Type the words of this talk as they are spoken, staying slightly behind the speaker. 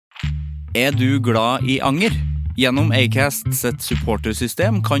du glad I anger? Gjennom Acast sitt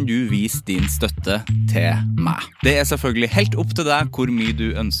supportersystem kan du vise din støtte til meg. Det selvfølgelig helt opp til deg hvor mye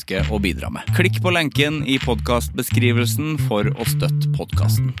du ønsker å bidra med. Klikk på lenken I podcastbeskrivelsen for å støtte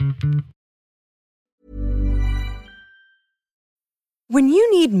podcasten. When you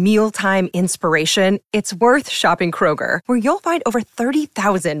need mealtime inspiration, it's worth shopping Kroger, where you'll find over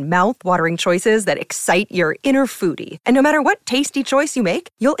 30,000 mouth-watering choices that excite your inner foodie. And no matter what tasty choice you make,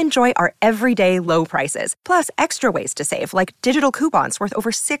 you'll enjoy our everyday low prices, plus extra ways to save, like digital coupons worth over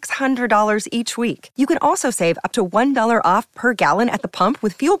 $600 each week. You can also save up to $1 off per gallon at the pump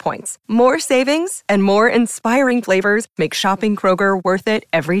with fuel points. More savings and more inspiring flavors make shopping Kroger worth it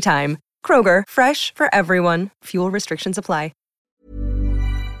every time. Kroger, fresh for everyone. Fuel restrictions apply.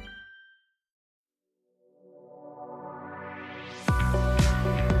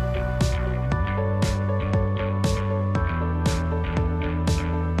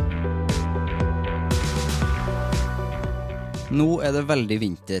 Nå det veldig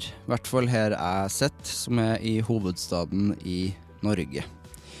vinter, I hvert fall her jeg sett, som I hovedstaden I Norge.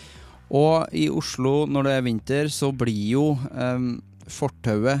 Og I Oslo, når det vinter, så blir jo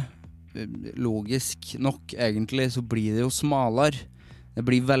fortauet, logisk nok egentlig, så blir det jo smalere. Det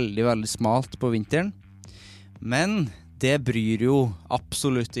blir veldig, veldig smalt på vinteren. Men det bryr jo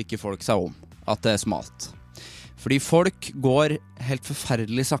absolutt ikke folk seg om, at det smalt. Fordi folk går helt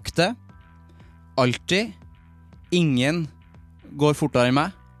forferdelig sakte, alltid, ingen går fortere enn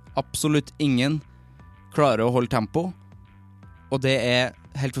meg. Absolutt ingen klarer å holde tempo. Og det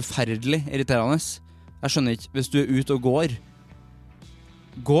helt forferdelig irriterende. Jeg skjønner ikke, hvis du ute og går,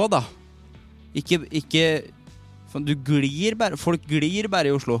 gå da. Ikke du glir bare, folk glir bare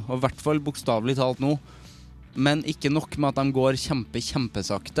I Oslo, og I hvert fall bokstavelig talt nå. Men ikke nok med at de går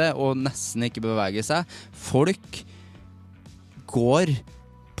kjempesakte og nesten ikke beveger seg. Folk går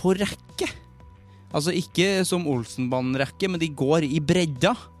på rekke. Altså ikke som Olsenbanen-rekke, men de går I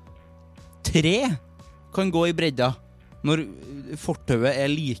bredda. 3 kan gå I bredda når fortauet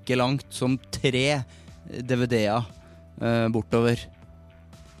like langt som 3 DVD-er bortover.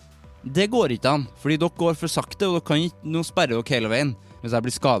 Det går ikke an, fordi dere går for sakte, og dere kan ikke, nå sperrer dere hele veien. Hvis jeg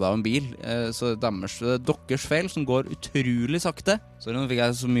blir skadet av en bil, så det deres feil som går utrolig sakte. Så nå fikk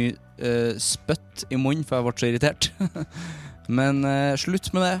jeg så mye spøtt I munnen, for jeg ble så irritert. Men slutt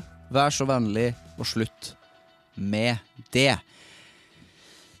med det. Vær så vennlig og slutt med det.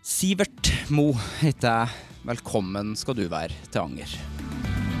 Sivert Mo heter jeg. Velkommen skal du være til Anger.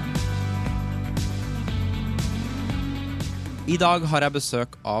 I dag har jeg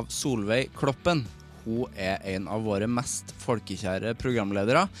besøk av Solveig Kloppen. Hun en av våre mest folkekjære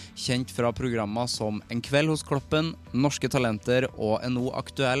programledere, kjent fra programmer som En kveld hos Kloppen, Norske talenter og nå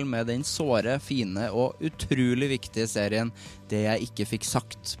aktuell med den såre, fine og utrolig viktige serien Det jeg ikke fikk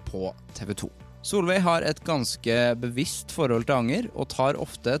sagt på TV 2. Solveig har et ganske bevisst forhold til anger og tar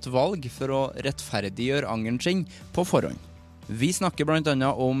ofte et valg for å rettferdiggjøre angeren sin på forhånd. Vi snakker blant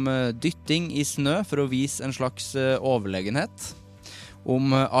annet om dytting I snø for å vise en slags overlegenhet,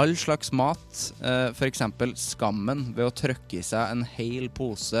 om all slags mat, for eksempel skammen ved å trykke I seg en hel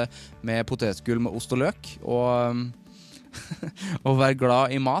pose med potetgull med ost og løk, og å være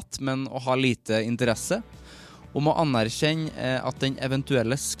glad I mat, men å ha lite interesse, om å anerkjenne at den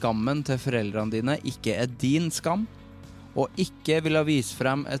eventuelle skammen til foreldrene dine ikke din skam, og ikke vil vise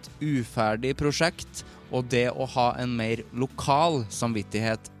frem et uferdig prosjekt, og det å ha en mer lokal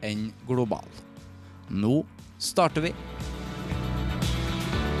samvittighet enn global. Nå starter vi!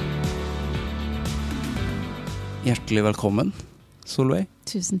 Hjertelig velkommen, Solveig.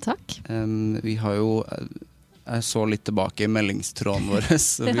 Tusen takk. Vi har jo, jeg så litt tilbake I meldingstråden vår,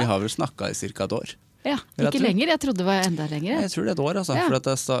 så vi har vel snakket I cirka et år. Ja, ikke lenger. Jeg trodde det var enda lenger. Jeg tror det et år, altså, for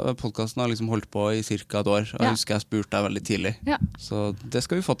at podcasten har liksom holdt på I cirka et år, og jeg husker jeg spurte deg veldig tidlig. Ja. Så det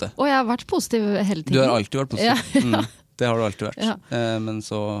skal vi få til. Og jeg har vært positiv hele tiden. Du har alltid vært positiv. Ja. Det har du alltid vært. Ja. Men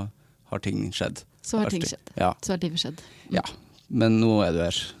så har ting skjedd. Så har ting skjedd. Ja. Så har livet skjedd. Ja, men nå du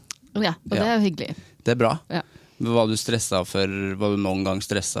her. Ja, og det jo hyggelig. Det bra. Ja. Var du noen gang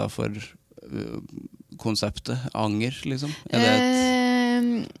stresset for konseptet anger, liksom?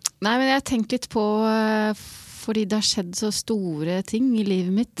 Nei, men jeg har tenkt litt på, fordi det har skjedd så store ting I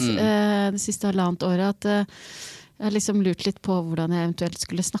livet mitt det siste halvannet året, at jeg har liksom lurt litt på hvordan jeg eventuelt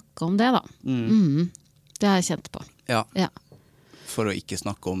skulle snakke om det, da. Det har jeg kjent på. Ja. For å ikke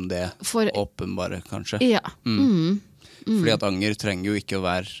snakke om det åpenbare, kanskje. Ja. Fordi at anger trenger jo ikke å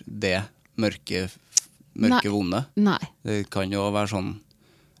være det mørke vonde. Nei. Det kan jo være sånn,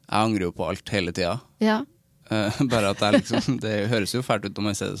 jeg angrer jo på alt hele tiden. Ja. Bare at jeg liksom, det høres jo fælt ut når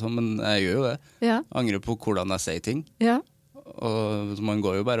man ser det sånn, men jeg gjør jo det. Ja. Jeg angrer på hvordan jeg sier ting. Ja. og man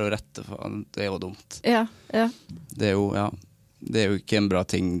går jo bare og retter, det jo dumt. Ja. Det er jo ikke en bra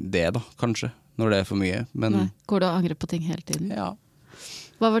ting det da, kanskje, når det for mye, men... Nei. Går du og angrer på ting hele tiden? Ja.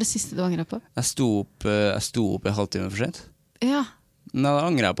 Hva var det siste du angret på? Jeg sto opp en halvtime for sent. Ja. Nei, da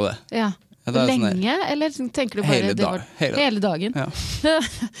angrer jeg på det. Ja. Lenge, eller tenker du bare hele dagen? Ja.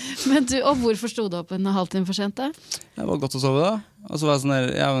 Men og hvorfor stod du opp en halvtime for sent da? Det var godt å sove da. Og så var jeg sånn her,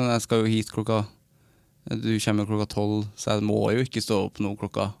 ja, men jeg skal jo hit du kommer klokka 12, så jeg må jo ikke stå opp nå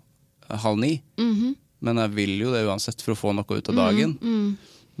klokka 8:30. Men jeg vil jo det uansett for å få noe ut av dagen.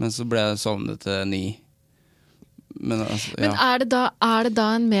 Men så ble jeg sovnet til 9. Men er det da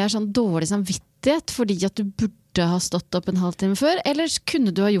en mer sånn dårlig samvittighet fordi at du burde ha stått opp en halvtime før, eller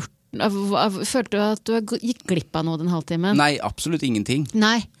kunne du ha gjort følte du at du gikk glipp av noe den halvtimen? Nei, absolutt ingenting.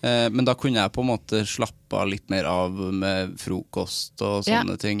 Nei. Men da kunne jeg på en måte slappe litt mer av med frokost og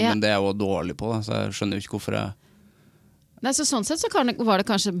sånne ting, men det er jeg jo dårlig på, da, så jeg skjønner jo ikke hvorfor jeg... Nei, så sånn sett så var det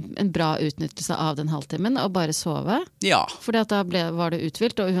kanskje en bra utnyttelse av den halvtimen å bare sove? Ja. Fordi at da var det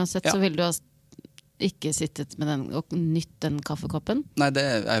uthvilt, og uansett så ville du ha ikke sittet med den og nytt den kaffekoppen? Nei,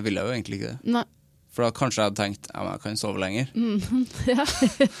 jeg ville jo egentlig ikke det. Nei. For da kanskje jeg hadde tenkt, ja, men jeg kan sove lenger. Ja.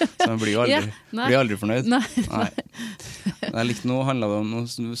 Så jeg blir jo aldri fornøyd. Nei. Jeg likte, nå handlet det om, nå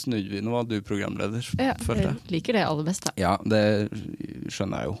snudde vi, nå var du programleder, følte jeg. Liker det aller best da. Ja, det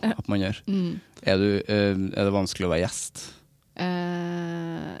skjønner jeg jo at man gjør. Er det vanskelig å være gjest?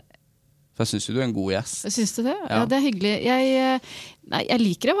 For jeg synes jo du er en god gjest. Synes du det? Ja, det er hyggelig. Jeg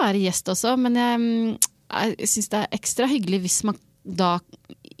liker å være gjest også, men jeg synes det er ekstra hyggelig hvis man da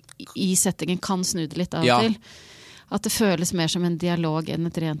i settingen kan snu det litt av og til. At det føles mer som en dialog enn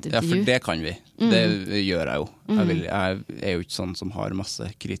et rent intervju. Ja, for det kan vi. Det gjør jeg jo. Jeg er jo ikke sånn som har masse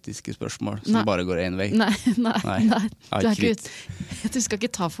kritiske spørsmål som bare går en vei. Nei. Du skal ikke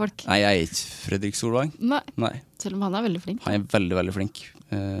ta folk. Nei, jeg er ikke Fredrik Solvang. Nei. Selv om han er veldig flink. Han er veldig, veldig flink.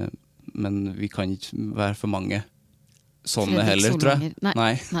 Men vi kan ikke være for mange sånne heller, tror jeg.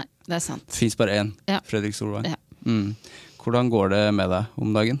 Nei, det er sant. Det finnes bare en, Fredrik Solvang. Ja. Hvordan går det med deg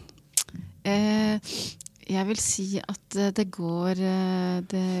om dagen? Jeg vil si at det går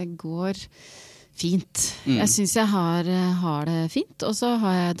fint. Jeg synes jeg har det fint, og så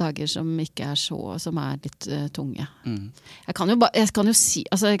har jeg dager som ikke er som er litt tunge. Jeg kan jo si,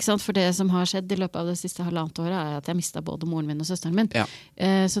 altså, ikke sant, for det som har skjedd i løpet av det siste halvannet året er at jeg mistet både moren min og søsteren min. Ja.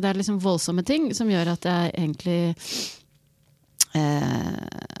 Så det er liksom voldsomme ting som gjør at jeg egentlig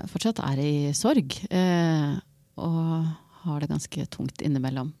fortsatt er i sorg. Og har det ganske tungt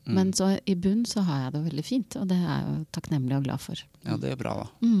innimellom. Men så i bunn så har jeg det veldig fint, og det er jeg jo takknemlig og glad for. Ja, det er bra da.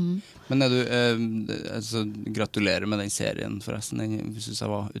 Men gratulerer med den serien forresten. Den synes jeg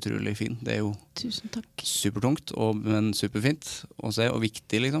var utrolig fin. Det er jo Tusen takk. Supertungt, men superfint å se, og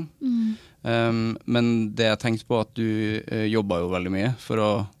viktig liksom. Men det jeg tenkte på at du jobber jo veldig mye for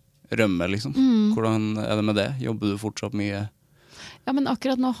å rømme liksom. Hvordan er det med det? Jobber du fortsatt mye? Ja, men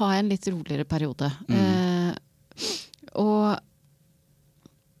akkurat nå har jeg en litt roligere periode. Og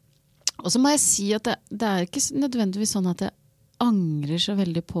så må jeg si at det er ikke nødvendigvis sånn at jeg angrer så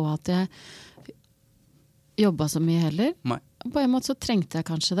veldig på at jeg jobbet så mye heller. Nei. På en måte så trengte jeg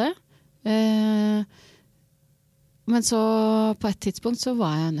kanskje det. Men så på et tidspunkt så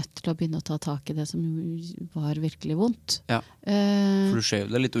var jeg nødt til å begynne å ta tak i det som var virkelig vondt. Ja, for du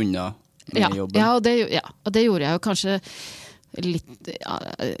skjøv det litt unna med jobben. Og det gjorde jeg jo kanskje litt,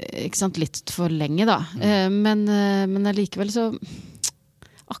 ikke sant, litt for lenge da. Men allikevel så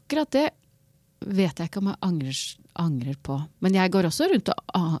akkurat det vet jeg ikke om jeg angrer på. Men jeg går også rundt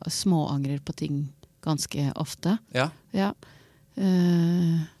og småangrer på ting ganske ofte. Ja.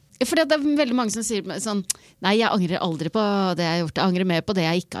 Fordi det er veldig mange som sier sånn, nei, jeg angrer aldri på det jeg har gjort. Jeg angrer mer på det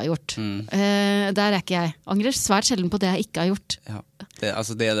jeg ikke har gjort. Der er ikke jeg. Angrer svært sjelden på det jeg ikke har gjort. Ja. Det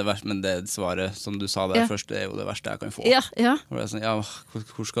er det verste, men det svaret som du sa der først, det er jo det verste jeg kan få. Ja. Og det er sånn,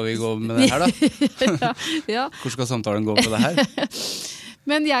 hvor skal vi gå med det her da? Hvor skal samtalen gå med det her?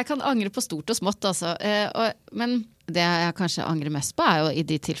 Men jeg kan angre på stort og smått, altså. Men det jeg kanskje angrer mest på er jo i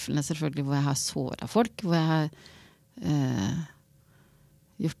de tilfellene selvfølgelig hvor jeg har såret folk, hvor jeg har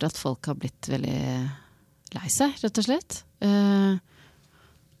gjort at folk har blitt veldig lei seg, rett og slett.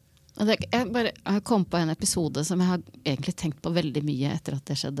 Jeg kom på en episode som jeg har egentlig tenkt på veldig mye etter at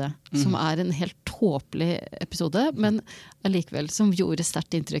det skjedde, som er en helt tåpelig episode, men allikevel som gjorde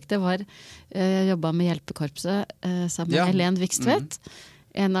sterkt inntrykk. Det var, jeg jobbet med hjelpekorpset sammen med Helen Vikstvedt,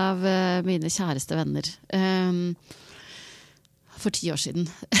 en av mine kjæreste venner, for 10 år siden.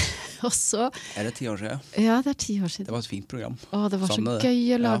 Og så, er det 10 år siden? Ja, det er 10 år siden. Det var et fint program. Det var så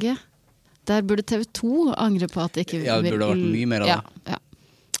gøy å lage. Der burde TV 2 angre på at det ikke... Ja, det burde vært mye mer av det. Ja.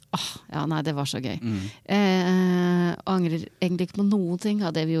 Ja, nei, det var så gøy. Angrer egentlig ikke på noen ting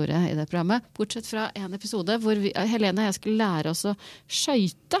av det vi gjorde i det programmet, bortsett fra en episode hvor Helene og jeg skulle lære oss å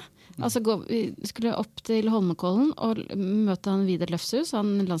skøyte. Altså vi skulle opp til Holmenkollen og møte han Vidar Løfshus,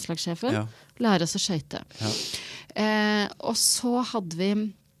 han landslagssjefen, lære oss å skøyte. Og så hadde vi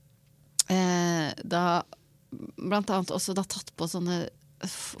da blant annet også da tatt på sånne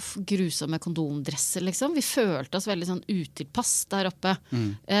grusomme kondomdresser, liksom. Vi følte oss veldig sånn utilpass der oppe.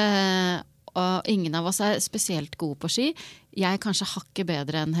 Og ingen av oss spesielt gode på ski. Jeg kanskje hakket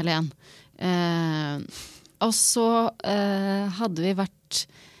bedre enn Helen. Og så hadde vi vært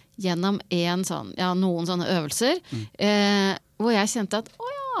gjennom noen sånne øvelser, hvor jeg kjente at,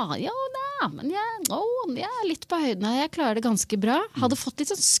 men jeg litt på høyden her, jeg klarer det ganske bra. Hadde fått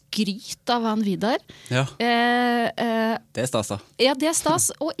litt sånn skryt av han Vidar. Ja. Det stas da. Ja, det stas,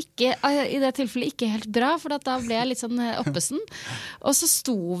 og ikke, i det tilfellet ikke helt bra, for da ble jeg litt sånn oppesen. Og så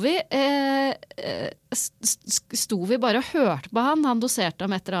sto vi bare og hørte på han doserte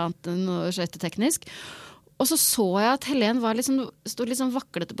om et eller annet noe skøyteteknisk. Og så jeg at Helen stod litt sånn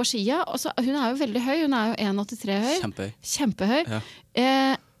vaklete på skia, og så, hun jo veldig høy, hun jo 1,83 høy. Kjempehøy. Ja.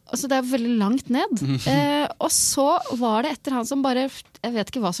 Og så det veldig langt ned. Og så var det etter han som bare, jeg vet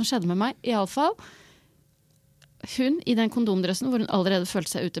ikke hva som skjedde med meg, i alle fall. Hun i den kondomdressen, hvor hun allerede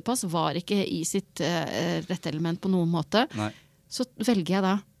følte seg utilpass, var ikke i sitt rette element på noen måte. Nei. Så velger jeg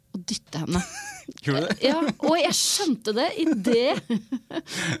da å dytte henne. Gjorde du det? Ja, og jeg skjønte det i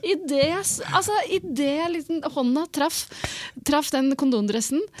det liksom hånda traff den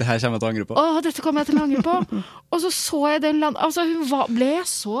kondomdressen. Det her kommer jeg til å angre på. Dette kommer jeg til å angre på. Og så jeg den hun ble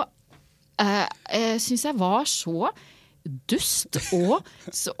så synes jeg var så dust og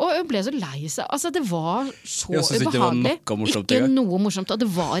hun ble så lei seg. Altså det var så ubehagelig. Ikke noe morsomt, og det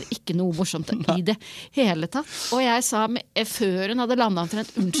var ikke noe morsomt i det hele tatt. Og jeg sa før hun hadde landet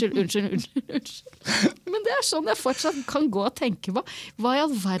omtrent unnskyld. Men det sånn jeg fortsatt kan gå og tenke på. Hva i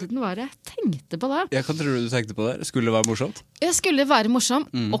all verden var det jeg tenkte på da? Ja, hva tror du tenkte på der? Skulle det være morsomt? Jeg skulle være morsom,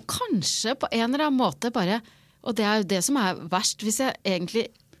 og kanskje på en eller annen måte bare, og det jo det som verst, hvis jeg egentlig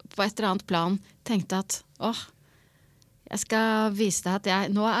på et eller annet plan tenkte at jeg skal vise deg at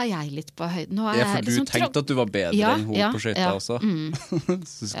nå jeg litt på høyden. For du tenkte at du var bedre enn hun på skøyta også.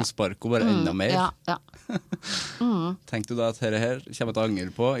 Så du skulle sparke henne bare enda mer. Tenkte du da at dette her kommer til å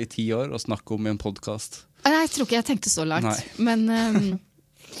angre på i 10 år og snakke om i en podcast? Nei, jeg tror ikke jeg tenkte så langt. Men,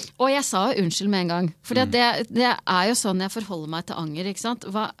 og jeg sa unnskyld med en gang. For det jo sånn jeg forholder meg til anger, ikke sant?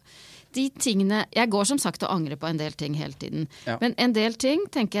 De tingene, jeg går som sagt og angrer på en del ting hele tiden. Men en del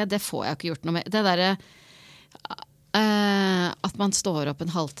ting, tenker jeg, det får jeg ikke gjort noe med. Det der at man står opp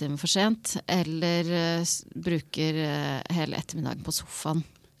en halvtime for sent, eller bruker hele ettermiddagen på sofaen,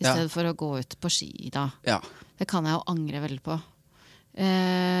 i stedet for å gå ut på ski da. Det kan jeg jo angre veldig på.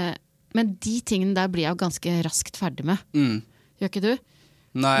 Men de tingene der blir jeg jo ganske raskt ferdig med. Gjør ikke du?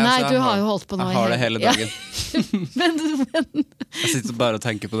 Nei, du har jo holdt på nå. Jeg har det hele dagen. Men jeg sitter bare og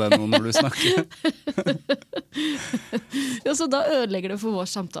tenker på det nå når du snakker. Ja, så da ødelegger det for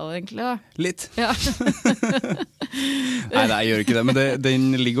vår samtale egentlig da. Litt. Ja. Nei, jeg gjør ikke det, men den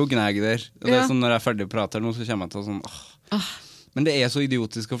ligger og gnager der. Og det sånn når jeg ferdig å prate her nå, så kommer jeg til sånn Men det så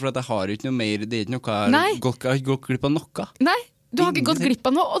idiotisk, for jeg har ikke noe mer. Det ikke noe jeg har gått glipp av noe. Nei, du har ikke gått glipp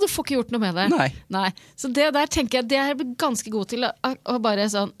av noe, og du får ikke gjort noe med det. Nei. Så det der tenker jeg, det er jeg ganske god til å bare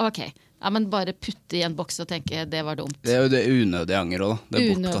sånn, ok, men bare putte i en boks og tenke, det var dumt. Det jo det unødige anger også, det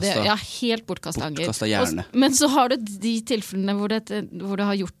bortkastet. Ja, helt bortkastet anger. Bortkastet hjerne. Men så har du de tilfellene hvor du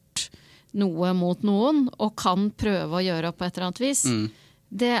har gjort noe mot noen, og kan prøve å gjøre opp på et eller annet vis.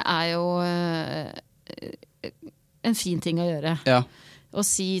 Det jo en fin ting å gjøre. Ja. Å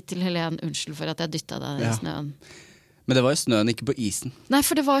si til Helen, unnskyld for at jeg dyttet deg i snøen. Men det var jo snøen, ikke på isen. Nei,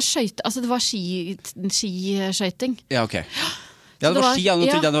 for det var det var skiskøyting. Ja, ok. Ja, det var ski, nå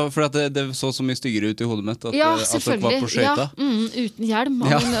trodde jeg det var, for det så mye styggere ut i hodet mitt at dere var på skøyta. Ja, uten hjelm.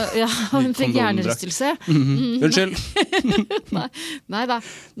 Hun fikk hjernerystelse. Unnskyld. Nei da.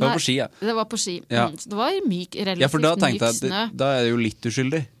 Det var på ski, Det var på ski. Så det var relativt myk snø. Ja, for da tenkte jeg, da det jo litt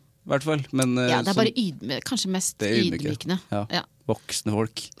uskyldig, i hvert fall. Men, ja, det bare kanskje mest ydmykende. Ja. Voksne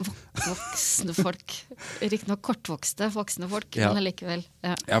folk. Voksne folk. Riktig nok kortvokste voksne folk, men allikevel.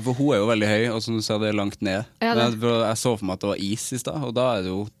 Ja, for hun jo veldig høy, og som du sa, det langt ned. Ja, jeg så for meg at det var is i sted, og da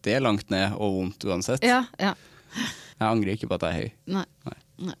det jo det langt ned og vondt uansett. Ja. Jeg angrer ikke på at jeg høy. Nei.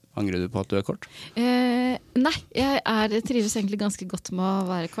 Angrer du på at du kort? Nei, jeg trives egentlig ganske godt med å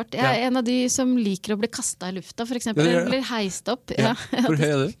være kort. Jeg en av de som liker å bli kastet i lufta, for eksempel, eller blir heist opp. Ja. Hvor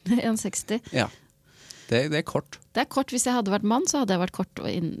høy du? 1,60. Ja. Det kort. Det kort. Hvis jeg hadde vært mann, så hadde jeg vært kort og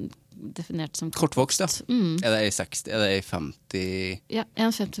definert som Kortvokst, ja. Er det i 60, er det i 50? Ja,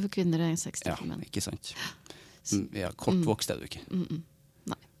 1,50 for kvinner og 1,60 Ja, for menn. ikke sant. Ja, kortvokst er du ikke.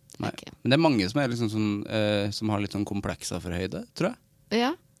 Nei. Nei. Ikke. Men det er mange som er liksom sånn, som har litt sånn komplekser for høyde, tror jeg.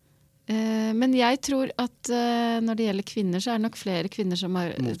 Ja. Men jeg tror at når det gjelder kvinner, så er det nok flere kvinner som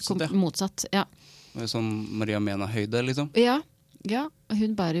har motsatt. Ja. Sånn Maria Mena høyde, liksom. Ja,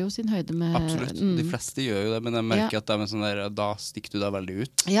 hun bærer jo sin høyde med... Absolutt, de fleste gjør jo det, men jeg merker at de er sånn der, da stikker du da veldig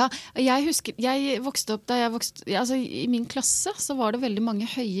ut. Ja, jeg husker, jeg vokste opp, altså i min klasse så var det veldig mange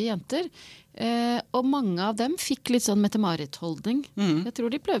høye jenter, og mange av dem fikk litt sånn Mette-Marit-holdning. Jeg tror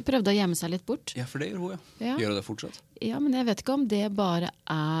de prøvde å gjemme seg litt bort. Ja, for det gjør hun, Ja. Gjør hun det fortsatt? Ja, men jeg vet ikke om det bare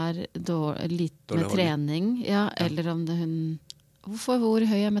er litt med trening, eller om det hvor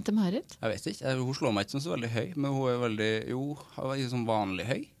høy er Mette-Marit? Jeg vet ikke, hun slår meg ikke som så veldig høy, men hun er veldig, hun er sånn vanlig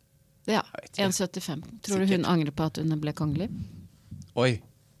høy. Ja, 1,75. Tror du hun angrer på at hun ble kongelig? Oi,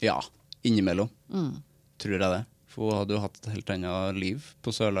 ja, innimellom. Tror jeg det. For hun hadde jo hatt et helt annet liv på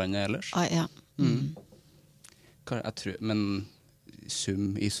Sørlandet ellers. Ja. Jeg tror, men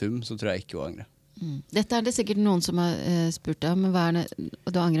i sum så tror jeg ikke hun angrer. Dette er det sikkert noen som har spurt deg om, men hva er det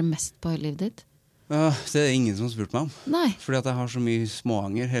du angrer mest på i livet ditt? Ja, det er ingen som har spurt meg om. Nei. Fordi at jeg har så mye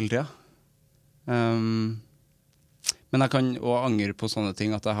småanger hele tiden. Men jeg kan også angre på sånne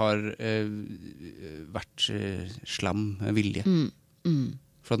ting at jeg har vært slem med vilje.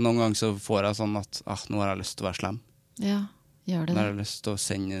 For at noen ganger så får jeg sånn at nå har jeg lyst til å være slem. Ja, gjør det. Nå har jeg lyst til å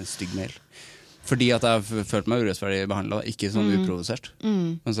sende en stygg mail. Fordi at jeg har følt meg urettferdig behandlet, ikke sånn uprovosert.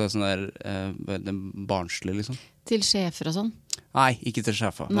 Men så er det sånn der barnslig liksom. Til sjefer og sånn? Nei, ikke til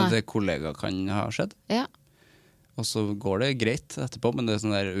sjefer, men til kollegaer kan ha skjedd. Ja. Og så går det greit etterpå, men det er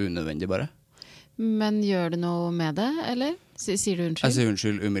sånn der unødvendig bare. Men gjør du noe med det, eller? Sier du unnskyld? Jeg sier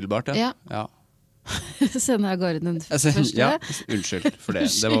unnskyld umiddelbart, ja. Sender jeg går inn den første? Ja, unnskyld for det.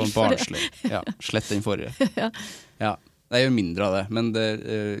 Det var barnslig. Ja, slett den forrige. Ja. Jeg gjør mindre av det, men det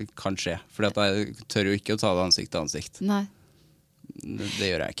kan skje. For jeg tør jo ikke å ta det ansikt til ansikt. Nei. Det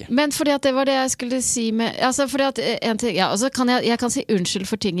gjør jeg ikke. Men fordi at det var det jeg skulle si med... Altså fordi at en ting... Ja, altså jeg kan si unnskyld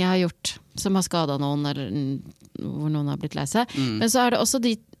for ting jeg har gjort som har skadet noen, eller hvor noen har blitt lei seg. Men så er det også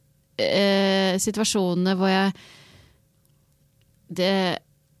de situasjonene hvor jeg... Det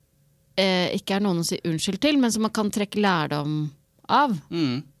ikke er noen å si unnskyld til, men som man kan trekke lærdom av.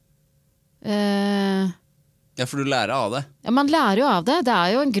 Ja, for du lærer av det. Ja, man lærer jo av det. Det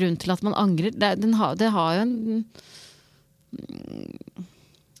er jo en grunn til at man angrer. Det har jo en...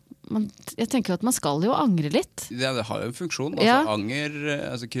 jeg tenker jo at man skal jo angre litt. Ja, det har jo en funksjon. Altså, anger,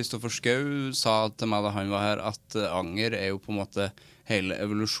 Kristoffer Schau sa til meg da han var her, at anger er jo på en måte hele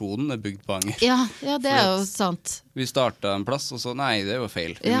evolusjonen er bygd på anger. Ja, det er jo sant. Vi startet en plass, og så nei, det er jo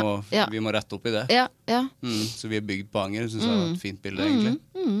feil. Vi må rette opp i det. Så vi er bygd på anger, synes jeg var et fint bilde egentlig.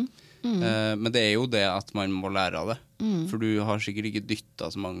 Men det er jo det at man må lære av det. For du har sikkert ikke dyttet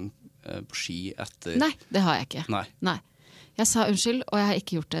så mange på ski etter... Nei, det har jeg ikke. Nei. Jeg sa unnskyld, og jeg har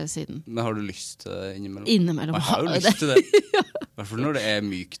ikke gjort det siden. Men har du lyst til det innimellom? Innimellom. Jeg har jo lyst til det. I hvert fall når det er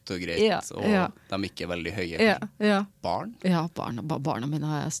mykt og greit, og de ikke er veldig høye. Barn? Ja, barna mine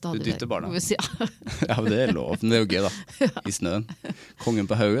har jeg stadig. Du dytter barna? Ja, men det er lov. Men det er jo gøy da. I snøen. Kongen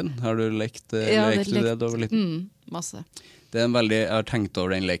på haugen, har du lekt det da du var liten? Masse. Det er jeg har tenkt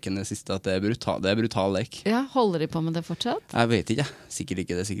over den leken det siste, at det er brutal lek. Ja, holder de på med det fortsatt? Jeg vet ikke, sikkert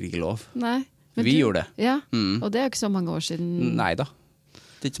ikke, det er sikkert ikke lov. Nei. Vi gjorde det. Ja, og det er jo ikke så mange år siden. Nei da,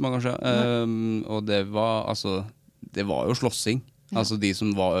 det er ikke så mange år siden. Og det var jo slåssing. Altså de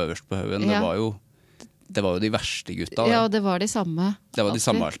som var øverst på haugen, det var jo de verste gutta. Ja, og det var de samme. Det var de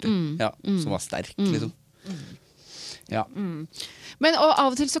samme alltid, som var sterk, liksom. Ja. Men og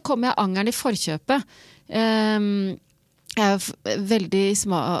av og til så kommer jeg angeren i forkjøpet. Jeg er veldig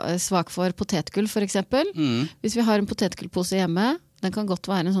svak for potetgull, for eksempel. Hvis vi har en potetgullpose hjemme, den kan godt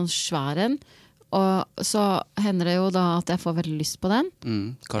være en sånn svær en, og så hender det jo da at jeg får veldig lyst på den.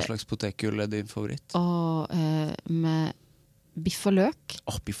 Hva slags potetgull er din favoritt? Og med biff og løk.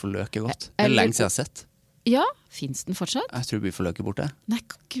 Biff og løk er godt. Det er lenge siden jeg har sett. Ja, finnes den fortsatt? Jeg tror biff og løk er borte. Nei,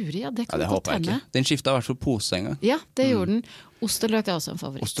 guri, det kan det godt hende. Den skiftet har vært for pose en gang. Ja, det gjorde den. Ost og løk er også en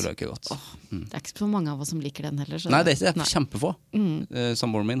favoritt. Ost og løk er godt. Det er ikke så mange av oss som liker den heller. Nei, det er ikke kjempefå.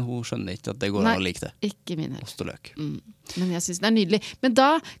 Samboeren min, hun skjønner ikke at det går an å like det. Ikke min heller. Ost og løk. Men jeg synes det er nydelig. Men da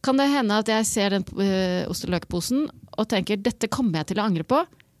kan det hende at jeg ser den ost og løkposen og tenker, dette kommer jeg til å angre på,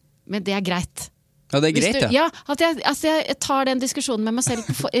 men det er greit. Ja, det er greit, ja. At jeg tar den diskusjonen med meg selv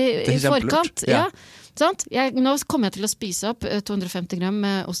i forkant. Ja. Sant? Nå kommer jeg til å spise opp 250 gram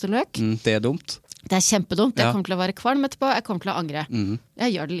med ost og løk. Det er dumt. Det kjempedumt, jeg kommer til å være kvalm etterpå, jeg kommer til å angre.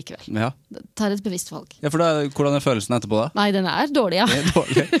 Jeg gjør det likevel. Ja. Tar et bevisst valg. Ja, for hvordan følelsen etterpå da? Nei, den dårlig, ja. Det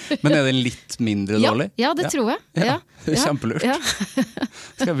dårlig. Men den litt mindre dårlig? Ja, det tror jeg. Ja. Det kjempelurt. Ja.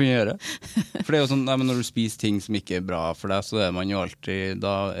 Skal jeg begynne å gjøre. For det jo sånn, men når du spiser ting som ikke bra for deg, så man jo alltid,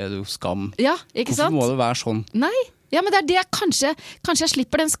 da det jo skam. Ja, ikke sant? Hvorfor må det være sånn? Nei, ja, men det det kanskje jeg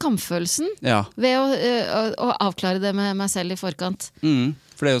slipper den skamfølelsen ved å avklare det med meg selv i forkant.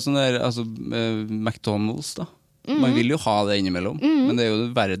 For det jo sånn der, altså McDonald's da. Man vil jo ha det innimellom, men det jo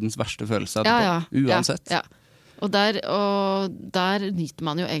verdens verste følelse etterpå, uansett. Ja. Og der nyter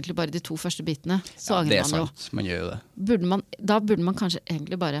man jo egentlig bare de 2 første bitene, så angrer man jo. Det sant, man gjør jo det. Da burde man kanskje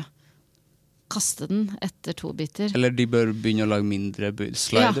egentlig bare kaste den etter 2 biter. Eller de bør begynne å lage mindre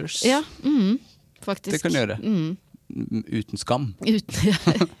sliders. Ja, faktisk. Det kan gjøre. Uten skam.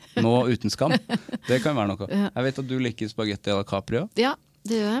 Nå uten skam. Det kan være noe. Jeg vet at du liker spaghetti alla Capri også. Ja.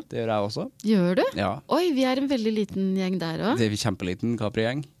 Det gjør jeg. Det gjør jeg også. Gjør du? Ja. Oi, vi en veldig liten gjeng der også. Det en kjempeliten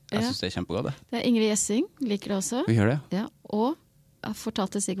Capri-gjeng. Jeg synes det kjempegodt det. Det Ingrid Jessing, liker det også. Vi gjør det. Ja. Og jeg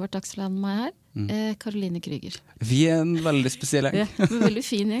fortalte Sigvart Dagsland meg her, Caroline Kryger. Vi en veldig spesiell gjeng. Ja, veldig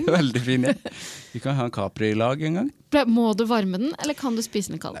fin gjeng. Veldig fin gjeng. Vi kan ha en Capri-lag en gang. Må du varme den, eller kan du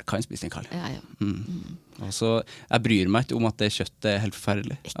spise den kald? Jeg kan spise den kald. Ja. Altså, jeg bryr meg ikke om at det kjøttet helt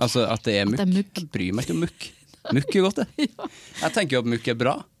forferdelig. Altså, at det mukk. Jeg bryr meg ikke om mukk. Mukk godt det. Jeg tenker jo at mukk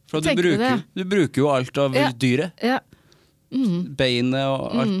bra. For du bruker jo alt av dyret. Ja. Beinet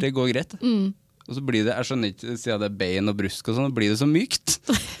og alt det går greit. Og så blir det, jeg skjønner ikke, siden det bein og brusk og sånn, blir det så mykt.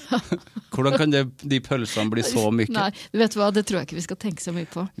 Hvordan kan de pølsene bli så myke? Nei, du vet hva, det tror jeg ikke vi skal tenke så mye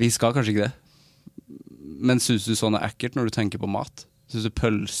på. Vi skal kanskje ikke det. Men synes du sånn ekkelt når du tenker på mat? Synes du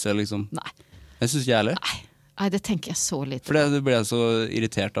pølse liksom? Nei. Jeg synes ikke jeg heller. Nei, det tenker jeg så lite på. For det blir jeg så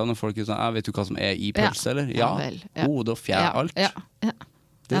irritert av når folk er sånn, vet du hva som er i pølse, eller? Ja, hode og fjær, alt. Ja.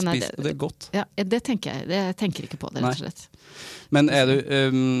 Det spiser, og det godt. Ja, det tenker jeg. Jeg tenker ikke på det, rett og slett. Men du,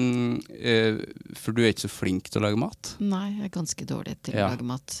 for du ikke så flink til å lage mat? Nei, jeg ganske dårlig til å lage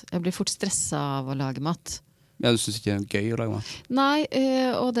mat. Jeg blir fort stresset av å lage mat. Ja, du synes ikke det gøy å lage mat? Nei,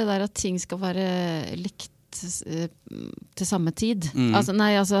 og det der at ting skal være likt til samme tid. Altså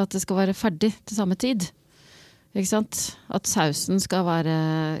at det skal være ferdig til samme tid. Ikke sant? At sausen skal være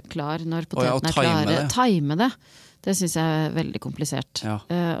klar når potetene klare. Time det. Det synes jeg veldig komplisert. Ja.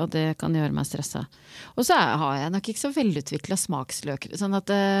 Og det kan gjøre meg stresset. Og så har jeg nok ikke så velutviklet smaksløk. Sånn at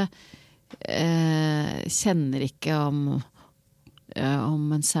jeg kjenner ikke om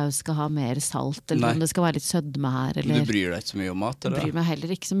en saus skal ha mer salt, eller om det skal være litt sødme her. Eller. Du bryr deg ikke så mye om mat, eller? Jeg bryr meg heller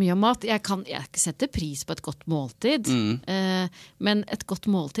ikke så mye om mat. Jeg setter pris på et godt måltid, men et godt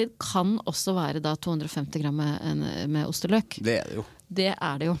måltid kan også være da 250 gram med ost og løk. Det det jo. Det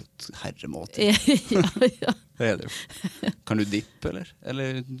det jo. Herremåltid. Ja. Det det jo. Kan du dippe, eller?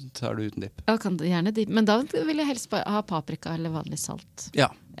 Eller tar du uten dipp? Ja, kan du gjerne dippe. Men da vil jeg helst ha paprika eller vanlig salt.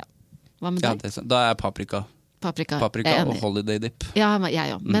 Ja. Hva med deg? Ja, da paprika. Paprika og holiday dip. Ja,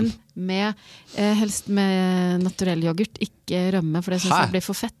 jeg òg. Men helst med naturell yoghurt, ikke rømme, for det synes jeg blir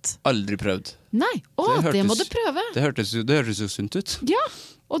for fett. Aldri prøvd. Nei, det må du prøve. Det hørtes jo sunt ut. Ja,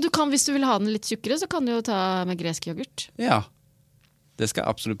 og hvis du vil ha den litt tjukkere, så kan du jo ta med gresk yoghurt. Ja, det skal jeg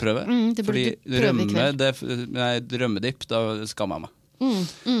absolutt prøve. Fordi rømmedipp, da skammer jeg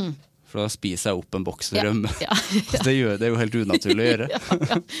meg. For da spiser jeg opp en boks rømme. Ja. Det er jo helt unaturlig å gjøre.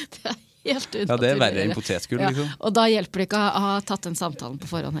 Ja, det helt det verre enn potetgull, liksom. Og da hjelper det ikke å ha tatt den samtalen på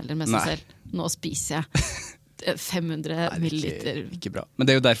forhånd heller med seg selv. Nå spiser jeg 500 milliliter. Ikke bra. Men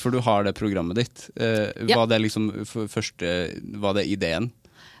det er jo derfor du har det programmet ditt. Var det liksom var det ideen?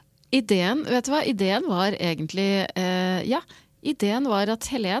 Ideen, vet du hva? Ideen var egentlig, ideen var at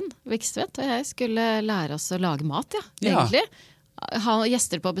Helen Vikstvedt og jeg skulle lære oss å lage mat, egentlig. Ha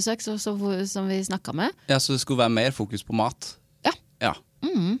gjester på besøk, som vi snakket med. Ja, så det skulle være mer fokus på mat? Ja.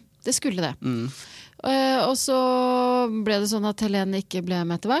 Det skulle det. Og så ble det sånn at Helene ikke ble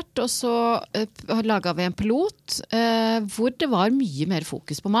med etter hvert, og så laget vi en pilot hvor det var mye mer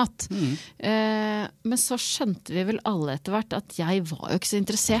fokus på mat. Men så skjønte vi vel alle etter hvert at jeg var jo ikke så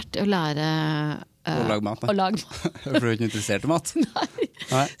interessert i å lære å lage mat. For du er ikke interessert i mat?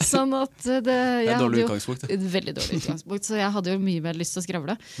 Nei. Sånn at det er dårlig utgangspunkt. Veldig dårlig utgangspunkt, så jeg hadde jo mye mer lyst til å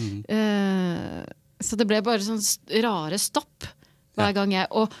skravle. Så det ble bare sånn rare stopp hver gang jeg,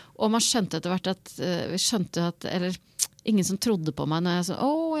 og man skjønte etter hvert at eller ingen som trodde på meg når jeg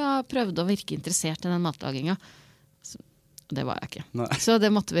jeg prøvde å virke interessert i den matlagingen. Så, det var jeg ikke. Nei. Så det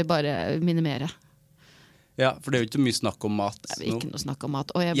måtte vi bare minimere. Ja, for det er jo ikke mye snakk om mat. Det er ikke noe snakk om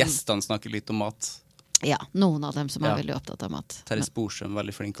mat. Gjestene snakker litt om mat. Ja, noen av dem som er veldig opptatt av mat. Terje Sporsem,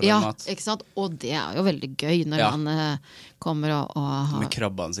 veldig flink å lage mat. Ja, ikke sant? Og det er jo veldig gøy når han kommer og har... Med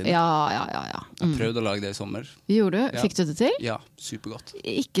krabbene sine. Ja. Jeg prøvde å lage det i sommer. Gjorde du? Fikk du det til? Ja, supergodt.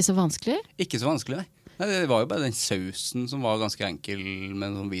 Ikke så vanskelig? Ikke så vanskelig, nei. Det var jo bare den sausen som var ganske enkel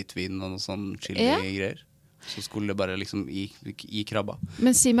med sånn hvitvin og noe sånn chili-greier. Så skulle det bare liksom i krabba.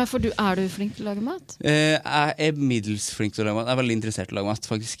 Men si meg, er du flink til å lage mat? Jeg er middels flink til å lage mat. Jeg er veldig interessert i å lage mat,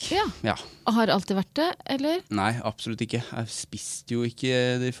 faktisk. Ja. Har alltid vært det, eller? Nei, absolutt ikke. Jeg spiste jo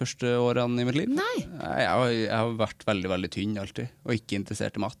ikke de første årene i mitt liv. Nei. Jeg har vært veldig, veldig tynn alltid, og ikke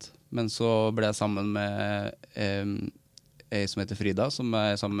interessert i mat. Men så ble jeg sammen med ei som heter Frida, som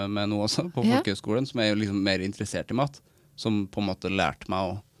er sammen med nå også, på Folkehøgskolen, som er jo liksom mer interessert i mat. Som på en måte lærte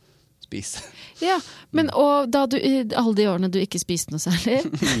meg å spise. Ja, men og da alle de årene du ikke spiste noe særlig,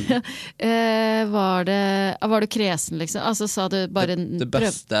 var du kresen, liksom? Altså, sa du bare det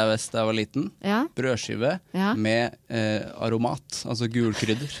beste jeg visste da jeg var liten, brødskive med aromat, altså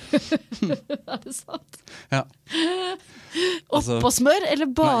gulkrydder. Er det sant? Ja. Altså, oppå smør, eller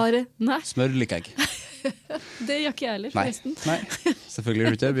bare? Nei. Smør liker jeg ikke. Det gjør ikke jeg heller, forresten. Nei, selvfølgelig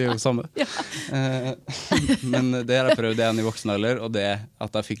gjør det ikke, vi er jo samme. Men det har jeg prøvd igjen i voksen alder, og det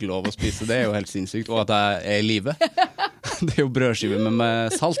at jeg fikk lov å spise, det er jo helt sinnssykt, og at jeg er i live. Det er jo brødskive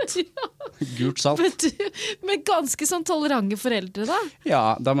med salt. Gult salt. Men du, med ganske sånn tolerante foreldre da? Ja,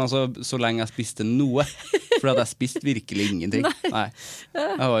 altså, så lenge jeg spiste noe. For at jeg spiste virkelig ingenting. Nei.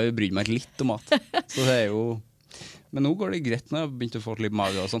 Jeg har jo brydd meg litt om mat. Så det er jo... Men nå går det greit når jeg har begynt å få litt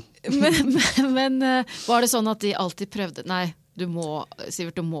mage og sånn. Men var det sånn at de alltid prøvde? Nei,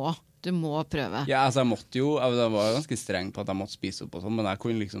 Sivert, du må prøve. Ja, altså jeg måtte jo, jeg var ganske streng på at jeg måtte spise opp og sånn, men jeg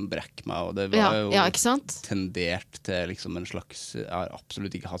kunne liksom brekke meg, og det var jo tendert til liksom en slags, jeg har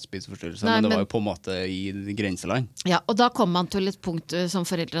absolutt ikke hatt spiseforstyrrelse, men det var jo på en måte i grenseland. Ja, og da kommer man til et punkt som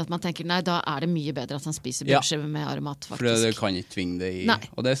foreldre at man tenker, nei, da er det mye bedre at han spiser brødskive med aromat, faktisk. For du kan ikke tvinge det i,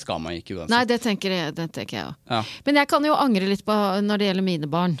 og det skal man ikke uansett. Nei, det tenker jeg jo. Ja. Men jeg kan jo angre litt på, når det gjelder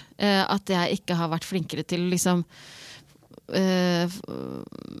mine barn, at jeg ikke har vært flinkere til liksom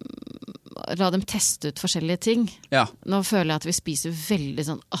la dem teste ut forskjellige ting. Ja. Nå føler jeg at vi spiser veldig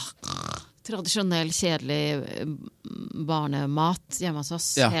sånn tradisjonell, kjedelig barnemat hjemme hos oss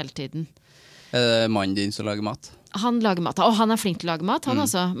hele tiden. Er det mannen din som lager mat? Han lager mat, og han er flink til å lage mat, han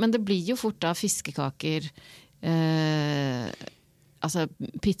også. Men det blir jo fort da fiskekaker, altså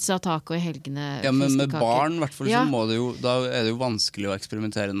pizza og taco i helgene. Ja, men med barn i hvert fall så må det jo, da er det jo vanskelig å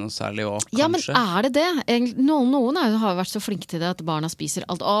eksperimentere noe særlig også, kanskje. Ja, men er det det? Noen har vært så flinke til det at barna spiser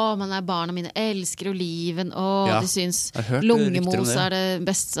alt. Men barna mine elsker oliven, de syns lungemos er det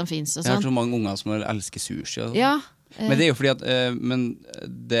beste som finnes og sånn. Jeg har hørt så mange unger som elsker sushi og sånn. Men det er jo fordi at, men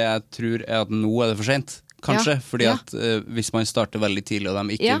det jeg tror er at nå er det for sent. Kanskje, fordi at hvis man starter veldig tidlig og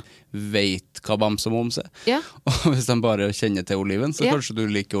de ikke vet hva bamsemums er, og hvis de bare kjenner til oliven, så kanskje du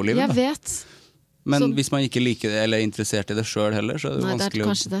liker oliven. Jeg vet. Men hvis man ikke liker det, eller er interessert i det selv heller, så er det vanskelig. Nei, det er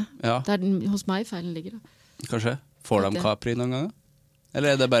kanskje det. Ja. Det er hos meg feilen ligger da. Kanskje. Får de Capri noen ganger?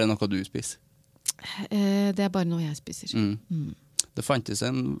 Eller er det bare noe du spiser? Det er bare noe jeg spiser. Det fantes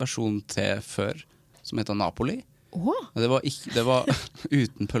en versjon til før, som heter Napoli. Det var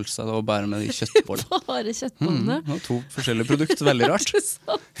uten pølser, det var bare med de kjøttbollene. Bare kjøttbollene? Det var 2 forskjellige produkter, veldig rart.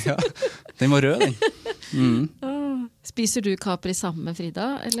 Ja, den var rød, den. Spiser du Capri sammen med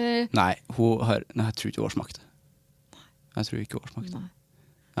Frida, eller? Nei, jeg tror ikke hun har smakt det. Nei,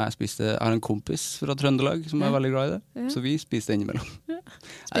 jeg har en kompis fra Trøndelag som er veldig glad i det, så vi spiser det innimellom.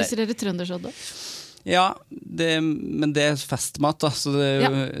 Spiser dere trøndersodd da? Ja, men det er festmat da, så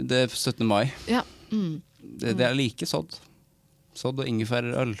det er 17. mai. Ja, Det er like sodd og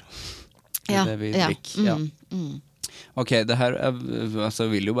ingefærøl. Det er det vi drikker. Ok, det her altså,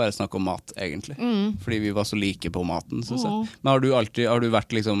 jeg vil jo bare snakke om mat egentlig, fordi vi var så like på maten, synes jeg. Men har du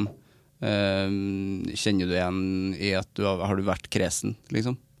vært liksom kjenner du igjen i at har du vært kresen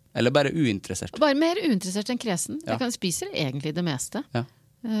liksom? Eller bare uinteressert? Bare mer uinteressert enn kresen. Jeg spiser egentlig det meste.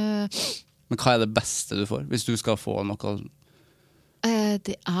 Men hva er det beste du får, hvis du skal få noe?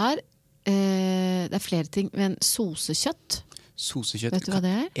 Det er flere ting, men sosekjøtt. Sosekjøtt? Vet du hva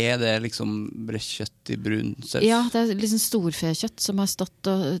det er? Er det liksom kjøtt i brun saus? Ja, det er liksom storfekjøtt som har stått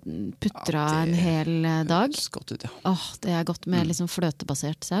og putra en hel dag. Det er godt ut, det er godt med liksom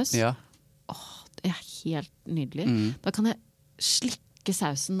fløtebasert saus. Ja. Det er helt nydelig. Da kan jeg slikke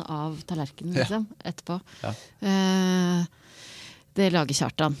sausen av tallerkenen liksom, etterpå. Det lager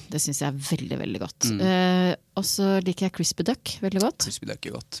Kjartan. Det synes jeg er veldig, veldig godt. Og så liker jeg crispy duck veldig godt. Crispy duck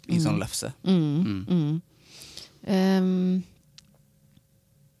er godt, i sånn lefse.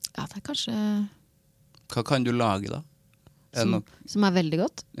 Ja, det er kanskje... Hva kan du lage da? Som er veldig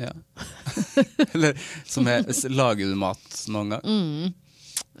godt? Ja. Eller lager du mat noen gang?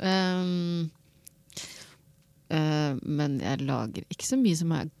 Men jeg lager ikke så mye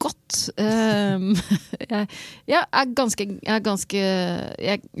som godt. Jeg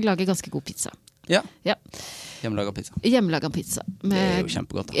lager ganske god pizza. Ja. Ja. Hjemmelaget pizza. Hjemmelaget pizza. Det jo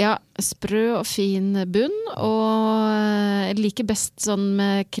kjempegodt da. Ja, sprø og fin bunn, og jeg liker best sånn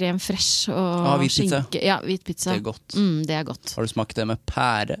med krem fresh og hvit pizza. skinke. Ja, hvit pizza. Det godt. Det godt. Har du smakt det med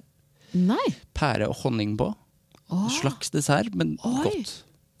pære? Nei. Pære og honning på. En slags dessert, men godt.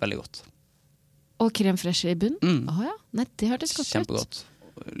 Veldig godt. Og krem fresh i bunn? Ja. Nei, det hørtes godt ut. Kjempegodt.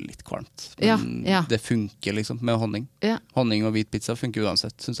 Litt kvalmt. Men det funker liksom med honning. Ja. Honning og hvit pizza funker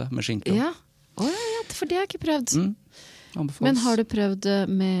uansett, synes jeg, med skinke. Ja. For det har jeg ikke prøvd. Men har du prøvd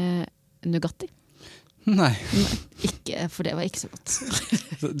med Nugatti? Nei. Ikke, for det var ikke så godt.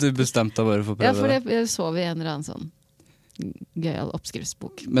 Du bestemte deg bare for å prøve det? Ja, for det så vi en eller annen sånn gøyal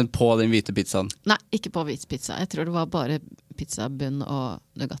oppskriftsbok. Men på den hvite pizzaen? Nei, ikke på hvit pizza. Jeg tror det var bare pizza, bunn og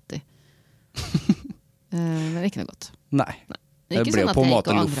Nugatti. Men ikke noe godt. Nei. Ikke sånn at jeg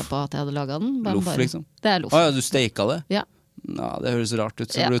ikke angrer på at jeg hadde laget den. Loff, liksom? Det loff. Ja, du steika det? Ja. Nå, det høres rart ut,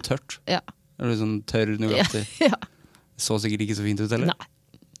 så blir det tørt. Ja. Det blir sånn tørr Nugatti. Ja. Så sikkert ikke så fint ut, eller? Nei,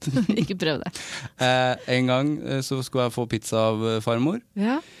 ikke prøv det. En gang så skulle jeg få pizza av farmor.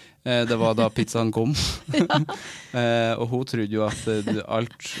 Ja. Det var da pizzaen kom. Og hun trodde jo at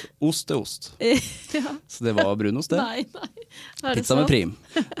alt ost ost. Ja. Så det var brunost det. Nei. Pizza med prim.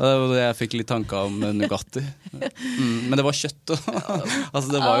 Og det var det jeg fikk litt tanker om Nugatti. Men det var kjøtt. Altså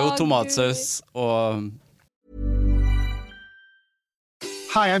det var jo tomatsaus og...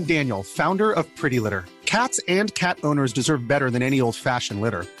 Hi, I'm Daniel, founder of Pretty Litter. Cats and cat owners deserve better than any old-fashioned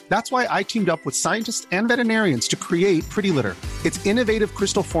litter. That's why I teamed up with scientists and veterinarians to create Pretty Litter. Its innovative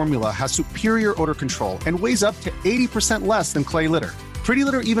crystal formula has superior odor control and weighs up to 80% less than clay litter. Pretty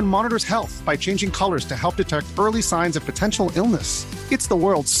Litter even monitors health by changing colors to help detect early signs of potential illness. It's the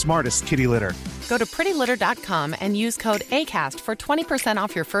world's smartest kitty litter. Go to prettylitter.com and use code ACAST for 20%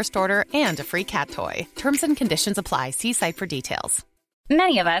 off your first order and a free cat toy. Terms and conditions apply. See site for details.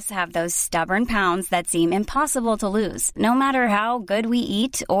 Many of us have those stubborn pounds that seem impossible to lose, no matter how good we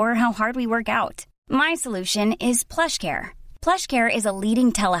eat or how hard we work out. My solution is PlushCare. PlushCare is a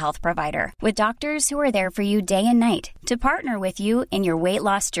leading telehealth provider with doctors who are there for you day and night to partner with you in your weight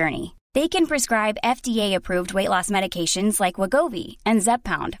loss journey. They can prescribe FDA-approved weight loss medications like Wegovy and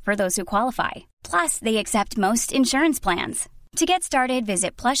Zepbound for those who qualify. Plus, they accept most insurance plans. To get started,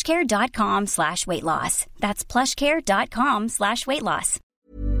 visit plushcare.com/weightloss. That's plushcare.com/weightloss.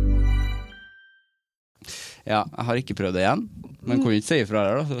 Ja, jeg har ikke prøvd det igjen. Men kunne ikke si ifra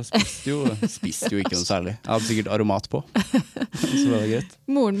her da, så jeg spiste jo ikke noe særlig. Jeg hadde sikkert aromat på, så var det greit.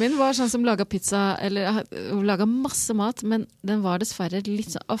 Moren min var sånn som laget pizza, eller hun laget masse mat, men den var dessverre litt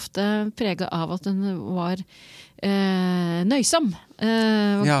så ofte preget av at den var nøysom.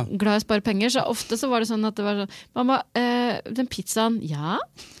 Glad i å spare penger, så ofte så var det sånn at det var sånn, mamma, den pizzaen, ja...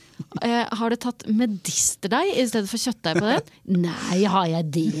 har du tatt medisterdeig i stedet for kjøttdeig på den? Nei, har jeg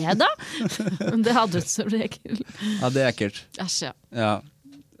det da? Det hadde du som regel. Ja, det er ekkelt. Æsj, ja. Jeg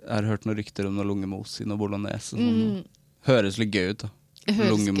har hørt noen rykter om noe lungemos i noe bolognese. Høres litt gøy ut da.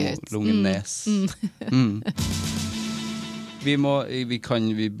 Lungenes. Vi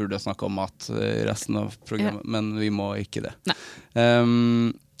burde snakke om mat resten av programmet, men vi må ikke det.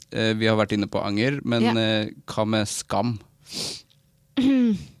 Vi har vært inne på anger, men hva med skam?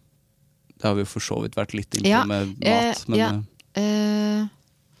 Det har vi jo for så vidt vært litt inne på med mat. Men,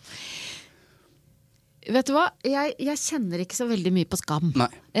 vet du hva? Jeg kjenner ikke så veldig mye på skam. Nei.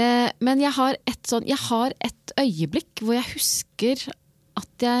 Men jeg har et øyeblikk hvor jeg husker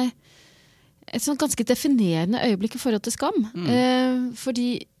at et sånn ganske definerende øyeblikk i forhold til skam.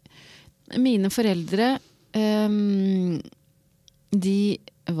 Fordi mine foreldre de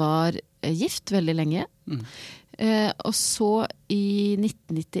var gift veldig lenge. Og så i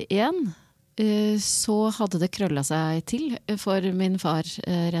 1991 så hadde det krøllet seg til for min far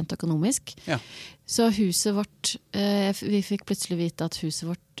rent økonomisk. Ja. Så huset vårt, vi fikk plutselig vite at huset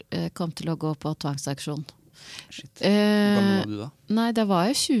vårt kom til å gå på tvangsaksjon. Shit. Hvor gammel var du da? Nei, det var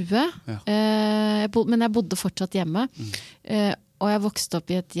jo 20. Ja. Men jeg bodde fortsatt hjemme. Og jeg vokste opp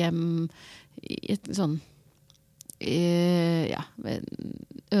i et hjem, i et sånn,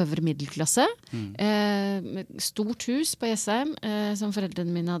 øvre middelklasse. Med stort hus på Jessheim som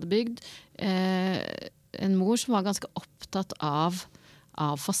foreldrene mine hadde bygd. En mor som var ganske opptatt av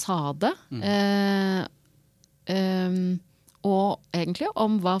fasade. Og egentlig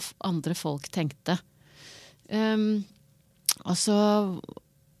om hva andre folk tenkte. Og så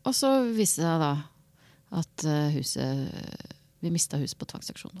viste det seg da at huset vi mistet hus på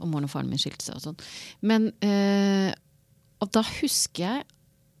tvangsaksjon, og moren og faren min skilte seg og sånn. Men, og da husker jeg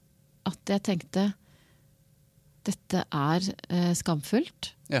at jeg tenkte, dette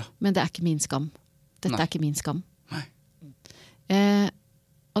skamfullt, men det ikke min skam. Dette ikke min skam. Nei.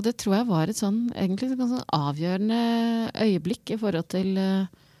 Og det tror jeg var et egentlig et sånn avgjørende øyeblikk i forhold til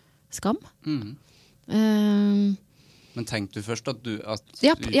skam. Men tenkte du først at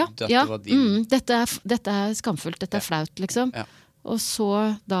dette var din? Dette skamfullt, dette flaut, liksom. Ja. Og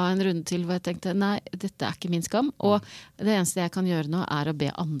så da en runde til hvor jeg tenkte, nei, dette ikke min skam. Og det eneste jeg kan gjøre nå å be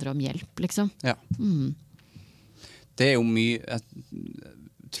andre om hjelp, liksom. Ja. Det jo mye, jeg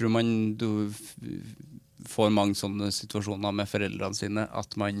tror du får mange sånne situasjoner med foreldrene sine,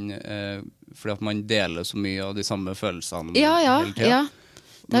 at fordi at man deler så mye av de samme følelsene hele tiden. Ja.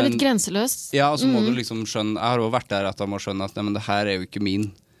 Det litt grenseløst. Ja, og så må du liksom skjønne, jeg har også vært der at jeg må skjønne at men det her jo ikke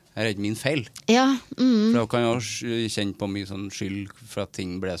min feil. Ja. For da kan jeg jo kjenne på mye sånn skyld for at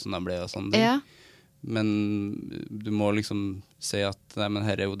ting ble som de ble og sånn. Ja. Men du må liksom si at men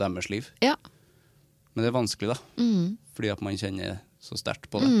her jo deres liv. Ja. Men det vanskelig da. Fordi at man kjenner så sterkt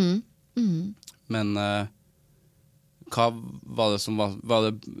på det. Men hva var det som var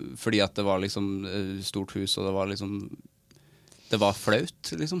det fordi at det var liksom stort hus, og det var liksom det var flaut,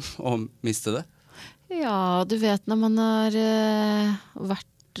 liksom, å miste det? Ja, du vet når man har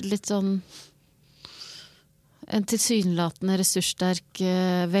vært litt sånn en tilsynelatende ressurssterk,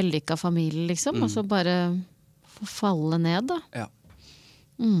 vellykket familie, liksom, og så bare falle ned, da. Ja.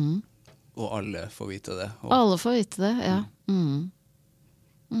 Og alle får vite det. Alle får vite det, ja.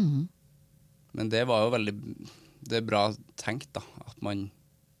 Men det var jo veldig, det bra tenkt, da,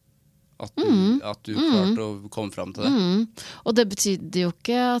 at du klarte å komme frem til det. Og det betydde jo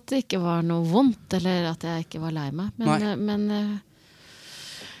ikke at det ikke var noe vondt, eller at jeg ikke var lei meg. Men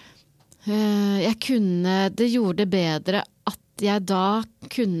det gjorde det bedre at jeg da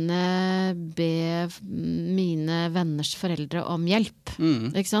kunne be mine venners foreldre om hjelp.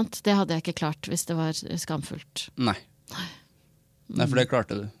 Ikke sant? Det hadde jeg ikke klart hvis det var skamfullt. Nei, for det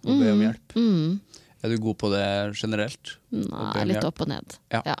klarte du, å be om hjelp. Du god på det generelt? Nei, litt opp og ned.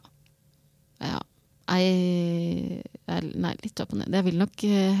 Ja. Nei, litt opp og ned. Jeg vil nok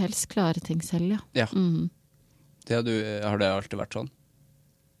helst klare ting selv, ja. Har det alltid vært sånn?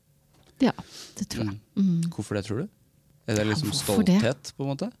 Ja, det tror jeg. Hvorfor det, tror du? Det liksom stolthet, på en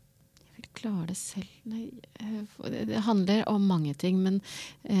måte? Jeg vil klare det selv. Nei, det handler om mange ting, men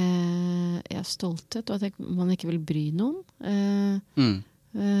stolthet, og at man ikke vil bry noen.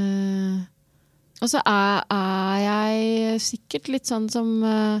 Og så jeg sikkert litt sånn som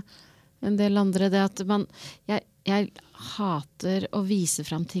en del andre, det at jeg hater å vise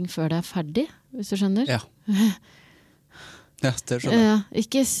frem ting før det ferdig, hvis du skjønner. Ja, det skjønner jeg.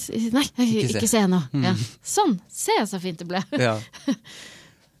 Ikke se nå. Ja. Sånn, se så fint det ble. Ja.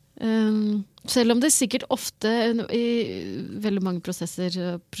 Selv om det sikkert ofte i veldig mange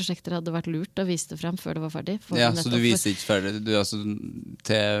prosjekter hadde vært lurt å vise det frem før det var ferdig. Så du viser ikke ferdig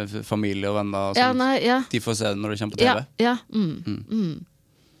til familie og venner og sånt. De får se det når det kommer på TV? Ja.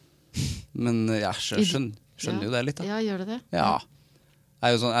 Men jeg skjønner jo det litt da. Ja, gjør det? Ja.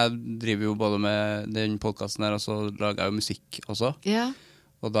 Jeg driver jo både med den podcasten her, og så lager jeg jo musikk også. Ja.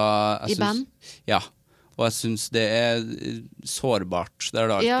 Og da, I band? Ja. Og jeg synes det sårbart. Det har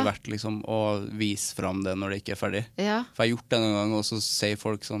alltid vært liksom å vise frem det når det ikke ferdig. Ja. For jeg har gjort det noen gang, og så sier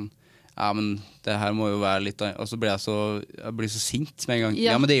folk sånn, ja, men det her må jo være litt, og så blir jeg blir så sint med en gang.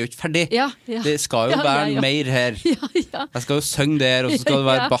 Ja, men det jo ikke ferdig. Ja. Det skal jo være mer her. Ja. Jeg skal jo synge der, og så skal det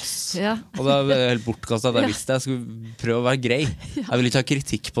være bass. Ja. Og da det helt bortkastet at jeg visste jeg skulle prøve å være grei. Jeg vil ikke ha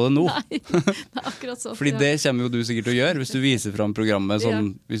kritikk på det nå. Nei, det akkurat sånn. Fordi det kommer jo du sikkert til å gjøre, hvis du viser frem programmet,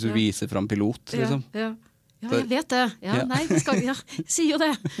 sånn, hvis du viser frem pilot, liksom. Ja, jeg vet det. Nei, jeg sier jo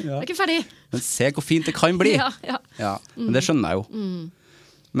det. Det ikke ferdig. Men se hvor fint det kan bli. Ja. Men det skjønner jeg jo.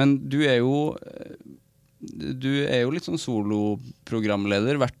 Men du jo litt sånn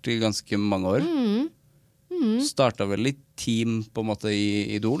solo-programleder, vært i ganske mange år. Startet vel i team på en måte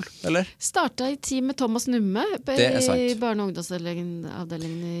i Idol, eller? Startet i team med Thomas Numme i barne- og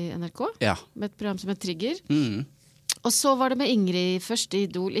ungdomsavdelingen i NRK. Ja. Med et program som het Trigger. Og så var det med Ingrid først i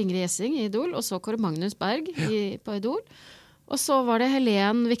Idol, Ingrid Gjessing i Idol, og så Kåre Magnus Berg på Idol. Og så var det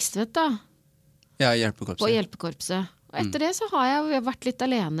Helen Vikstvedt da. Ja, Hjelpekorpset. På Hjelpekorpset. Og etter det så har jeg vært litt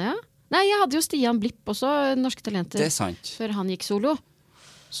alene, ja. Nei, jeg hadde jo Stian Blipp også, Norske Talenter. Det sant. Før han gikk solo.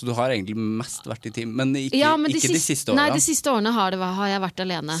 Så du har egentlig mest vært i team, men ikke de siste årene? Nei, de siste årene har jeg vært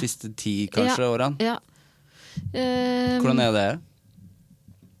alene. Siste 10 kanskje årene? Ja. Hvordan det?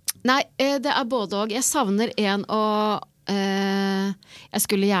 Nei, det både og. Jeg savner en, og jeg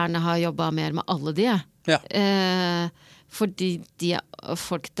skulle gjerne ha jobbet mer med alle de. Ja. Fordi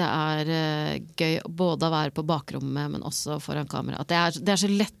folk det gøy både å være på bakrommet, men også foran kamera. At det så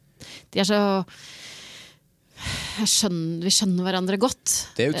lett, vi skjønner hverandre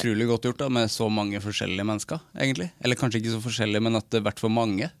godt. Det utrolig godt gjort da, med så mange forskjellige mennesker, egentlig. Eller kanskje ikke så forskjellige, men at det vært for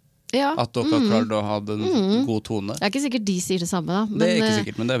mange. Ja. At dere har klart å ha en god tone. Det ikke sikkert de sier det samme da. Det ikke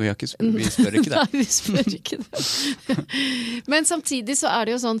sikkert, men vi spør ikke det. Nei, vi spør ikke det. Men samtidig så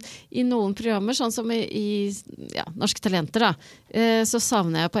det jo sånn, i noen programmer, sånn som i Norske Talenter da, så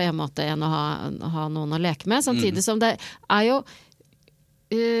savner jeg på en måte å ha noen å leke med, samtidig som det jo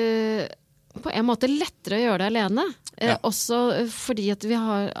på en måte lettere å gjøre det alene. Også fordi at jeg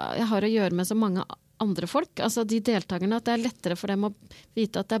har å gjøre med så mange andre folk, altså de deltakerne, at det lettere for dem å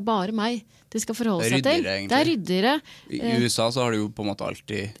vite at det bare meg de skal forholde seg til. Det ryddigere. I USA så har de jo på en måte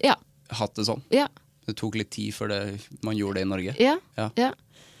alltid hatt det sånn. Ja. Det tok litt tid før man gjorde det i Norge. Ja.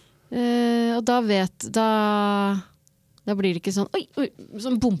 Og da blir det ikke sånn, oi,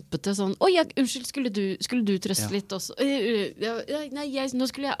 sånn bumpete, sånn, oi, unnskyld, skulle du trøste litt også? Nei, nå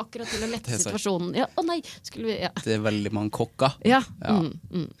skulle jeg akkurat til å lette situasjonen. Nei, skulle vi, Det veldig mange kokker. Ja.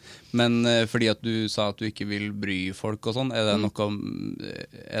 Men fordi at du sa at du ikke vil bry folk og sånn, det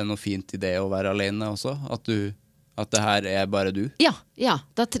noe fint i det å være alene også? At det her bare du? Ja,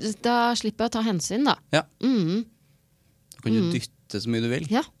 da slipper jeg å ta hensyn da. Ja. Da kan du dytte så mye du vil.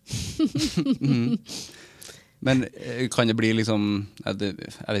 Ja. Men kan det bli liksom, jeg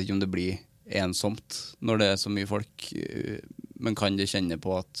vet ikke om det blir ensomt når det så mye folk, men kan det kjenne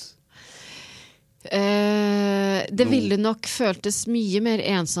på at det ville nok føltes mye mer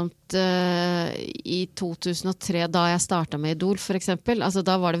ensomt i 2003 da jeg startet med Idol for eksempel. Altså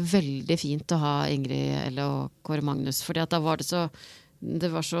da var det veldig fint å ha Ingrid eller Kåre Magnus, fordi at da var det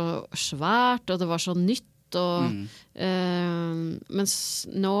var så svært og det var så nytt og, mens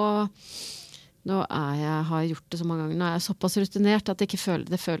nå har jeg gjort det så mange ganger, nå jeg såpass rutinert at det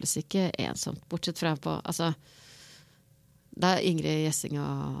føles ikke ensomt, bortsett fra på, altså da Ingrid Gjessing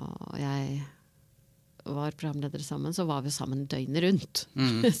og jeg var programledere sammen, så var vi sammen døgnet rundt.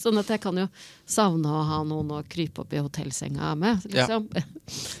 Sånn at jeg kan jo savne å ha noen å krype opp i hotellsenga med, liksom,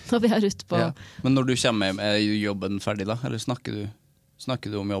 når vi ute på. Ja. Men når du kommer hjem, jobben ferdig da? Eller snakker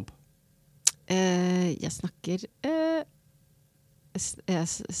du om jobb? Jeg snakker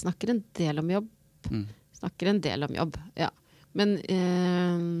en del om jobb. Ja. Men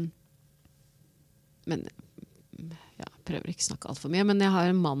prøver ikke å snakke alt for mye. Men jeg har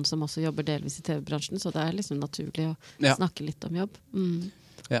en mann som også jobber delvis i TV-bransjen, så det liksom naturlig å snakke litt om jobb.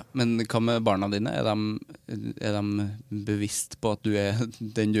 Ja, men hva med barna dine? Er de bevisst på at du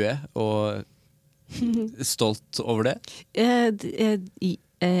den du og stolt over det?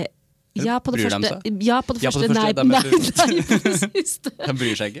 Ja, på det første. Ja, på det første. Nei, på det siste. De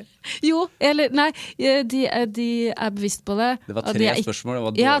bryr seg ikke? Jo, eller nei, de bevisst på det. Det var 3 spørsmål, det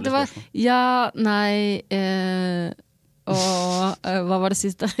var dårlige spørsmål. Ja, nei, og hva var det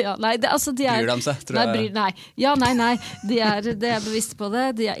siste? Ja, nei, bryr de seg, tror jeg. Nei, de er bevisst på det,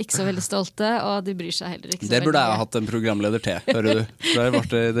 de er ikke så veldig stolte, og de bryr seg heller ikke så veldig. Det burde jeg ha hatt en programleder til, hører du.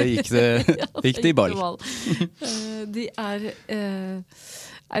 Det gikk det i ball. De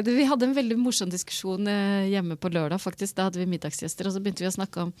vi hadde en veldig morsom diskusjon hjemme på lørdag faktisk, da hadde vi middagsgjester, og så begynte vi å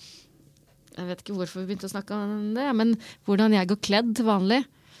snakke om, jeg vet ikke hvorfor vi begynte å snakke om det, men hvordan jeg går kledd vanlig.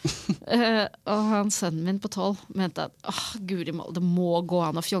 Og han sønnen min på 12 mente at Guri Mall, det må gå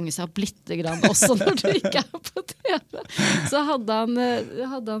an å fjonge seg opp litt grann også når du ikke på TV. Så hadde han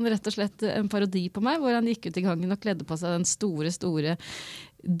rett og slett en parodi på meg, hvor han gikk ut i gangen og kledde på seg den store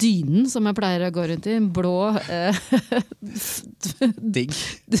dynen som jeg pleier å gå rundt i, en blå digg,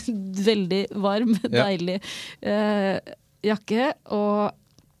 veldig varm, deilig jakke og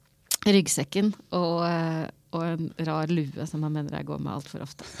ryggsekken og en rar lue som han mener jeg går med alt for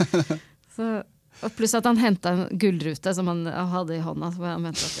ofte. Og pluss at han hentet en gullrute som han hadde i hånda, så han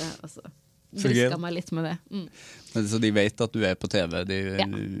mente at jeg brisket meg litt med det. Men så de vet at du på TV?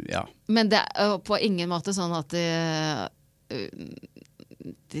 Ja. Men det på ingen måte sånn at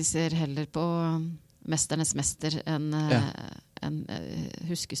de ser heller på Mesternes mester enn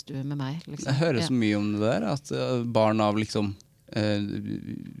huskestue med meg. Liksom. Jeg hører så mye om det der, at barn av liksom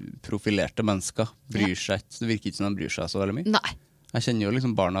profilerte mennesker bryr seg. Det virker ikke som de bryr seg så veldig mye. Nei. Jeg kjenner jo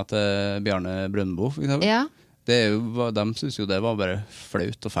liksom barna til Bjarne Brøndbo, for eksempel. Ja. De synes jo det var bare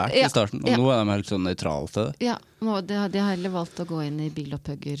flaut og fælt i starten, og nå de helt sånn nøytrale til det. Ja, de har heller valgt å gå inn i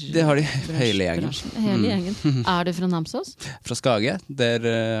bilopphugger. Det har de, hele gjengen. Hele gjengen. Du fra Namsos? Fra Skage, der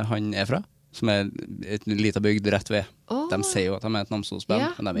han fra, som et lite bygd rett ved. De sier jo at de et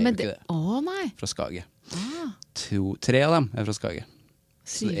Namsos-band, men de jo ikke det. Nei. Fra Skage. 3 av dem fra Skage.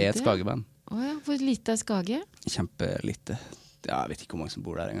 Så det et Skage-band. Åja, hvor lite Skage? Kjempelite. Ja, jeg vet ikke hvor mange som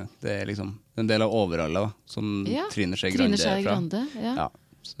bor der engang. Det liksom en del av Overhalla, som Trine Skei Grande er fra. Ja,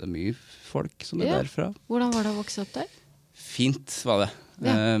 så det mye folk som derfra. Hvordan var det å vokse opp der? Fint var det.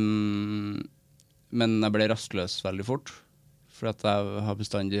 Men jeg ble rastløs veldig fort. For at jeg har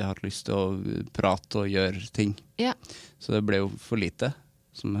bestandig hatt lyst til å prate og gjøre ting. Så det ble jo for lite.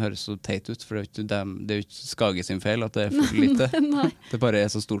 Som høres så teit ut, for det er jo ikke Skage sin feil at det er for lite. Det bare er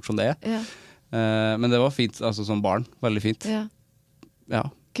så stort som det er. Men det var fint, altså som barn. Veldig fint. Ja.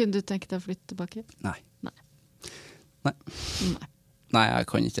 Kunne du tenke deg å flytte tilbake? Nei, jeg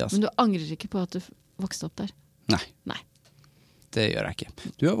kan ikke. Altså. Men du angrer ikke på at du vokste opp der? Nei. Det gjør jeg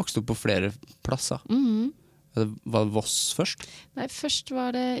ikke. Du har vokst opp på flere plasser. Var det Voss først? Nei, først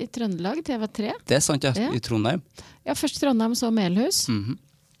var det i Trøndelag til jeg var 3. Det er sant, I Trondheim? Ja, først Trondheim, så Melhus.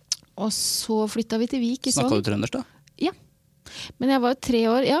 Og så flyttet vi til Vik i Sogn. Snakket du trøndersk da? Ja. Men jeg var jo 3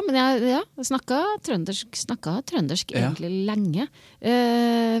 år, men jeg snakket trøndersk egentlig lenge.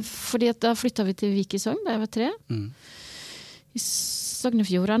 Fordi at da flyttet vi til Vik i Sogn da jeg var 3. I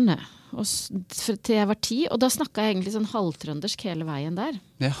Sognefjordane. Til jeg var 10, og da snakket jeg egentlig sånn halvtrøndersk hele veien der.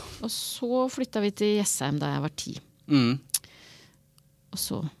 Og så flyttet vi til Jessheim da jeg var 10. Og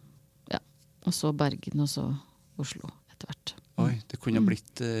så Bergen, og så Oslo etter hvert. Oi, det kunne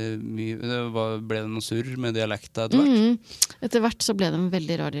blitt mye. Ble det noe surr med dialekta etter hvert? Etter hvert så ble det en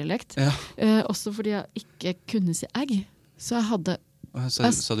veldig rar dialekt. Også fordi jeg ikke kunne si egg. Så jeg hadde...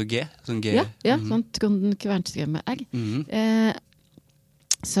 Sa du G? Sånn G? Ja, sånn kvernskrevet med egg.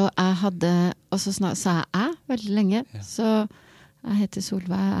 Så jeg hadde, og så sa jeg veldig lenge, så jeg heter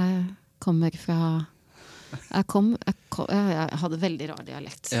Solveig, jeg kommer fra, jeg hadde veldig rar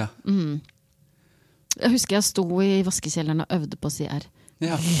dialekt. Jeg husker jeg sto i vaskekjelleren og øvde på å si R.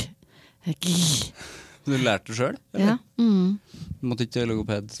 Du lærte det selv? Ja. Du måtte ikke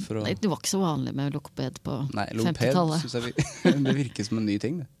logoped for å... Nei, det var ikke så vanlig med logoped på 50-tallet. Logoped synes jeg det virker som en ny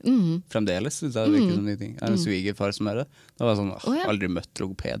ting. Fremdeles synes jeg det virker som en ny ting. Jeg har en svigerfar som er det. Det var sånn, aldri møtt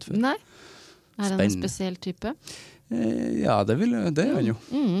logoped før. Nei. Er det en spesiell type? Ja, det er han jo.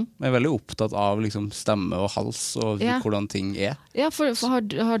 Jeg er veldig opptatt av liksom, stemme og hals og hvordan ting er. Ja, for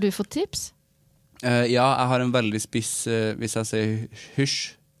har du fått tips? Ja, jeg har en veldig spiss, hvis jeg sier hysj,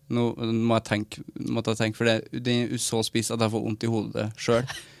 nå må jeg tenke, for det er så spiss at jeg får vondt i hodet selv.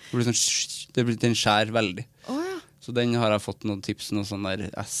 Den skjær veldig. Så den har jeg fått noen tips, noe sånn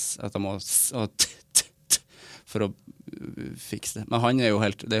der S, at jeg må for å fikse det. Men han er jo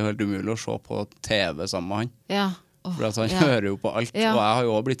helt umulig å se på TV sammen med han. For at han hører jo på alt. Og jeg har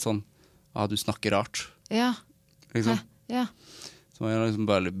jo også blitt sånn, du snakker rart. Liksom. Så man er liksom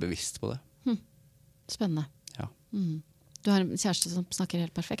bare litt bevisst på det. Spennende. Du har en kjæreste som snakker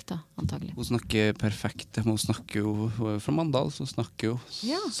helt perfekt da, antagelig. Hun snakker perfekt. Hun snakker jo fra Mandal, så snakker jo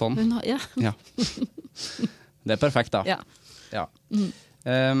sånn. Det er perfekt da.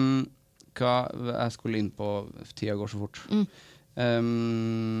 Hva jeg skulle inn på, tida går så fort.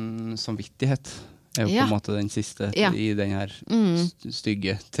 Samvittighet er jo på en måte den siste i den her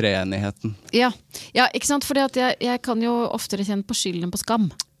stygge treenigheten. Ja, ikke sant? Fordi at jeg kan jo oftere kjenne på skyld enn på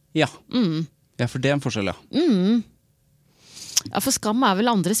skam. Ja, for det er en forskjell, Ja, for skam er vel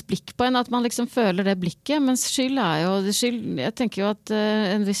andres blikk på en, at man liksom føler det blikket, mens skyld er jo, jeg tenker jo at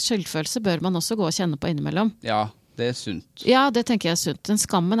en viss skyldfølelse bør man også gå og kjenne på innimellom. Ja, det er sunt. Ja, det tenker jeg er sunt. Den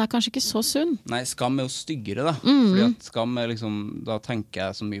skammen er kanskje ikke så sunn. Nei, skam er jo styggere da, fordi at skam er liksom, da tenker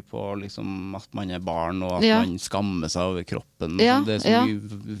jeg så mye på liksom at man er barn, og at man skammer seg over kroppen, det er så mye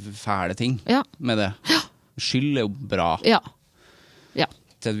fæle ting med det. Skyld er jo bra. Ja.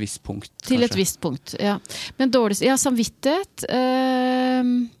 Til et visst punkt, kanskje. Til et visst punkt, ja. Men dårlig, samvittighet.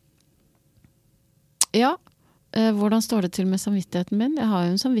 Hvordan står det til med samvittigheten min? Jeg har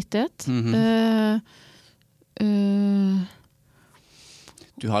jo en samvittighet.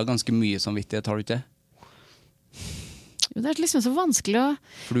 Du har ganske mye samvittighet, har du ikke? Jo, det er liksom så vanskelig å...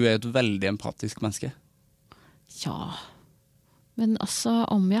 For du er jo et veldig empatisk menneske. Ja. Men altså,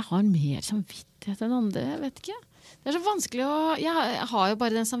 om jeg har mer samvittighet enn andre, jeg vet ikke. Det er så vanskelig å... Jeg har jo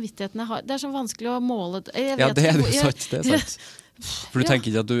bare den samvittigheten jeg har. Det er så vanskelig å måle... Det er jo sant. For du tenker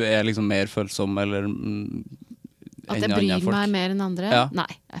ikke at du er liksom mer følsom eller enn andre folk? At jeg bryr meg mer enn andre?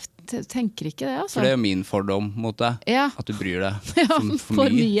 Nei, jeg tenker ikke det, altså. For det er jo min fordom mot deg. At du bryr deg for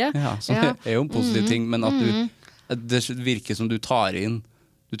mye. Som er jo en positiv ting, men at det virker som du tar inn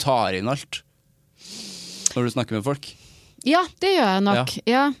alt når du snakker med folk. Ja, det gjør jeg nok.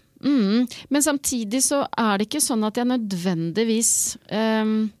 Men samtidig så er det ikke sånn at jeg nødvendigvis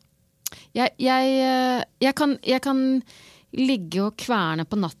ligge og kverne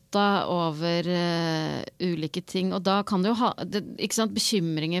på natta over ulike ting, og da kan du jo ha ikke sant,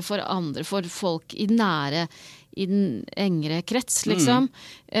 bekymringer for andre, for folk i den engere krets, liksom.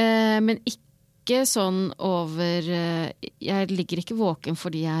 Men ikke sånn over jeg ligger ikke våken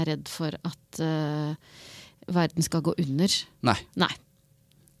fordi jeg redd for at verden skal gå under. Nei,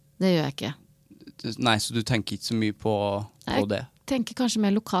 det gjør jeg ikke. Nei, så du tenker ikke så mye på det? Jeg tenker kanskje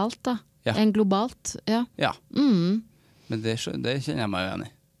mer lokalt da, enn globalt. Ja. Men det kjenner jeg meg igjen i.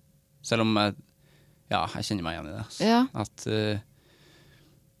 Selv om jeg kjenner meg igjen i det. Altså. At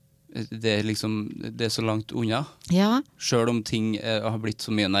det er så langt unna. Selv om ting har blitt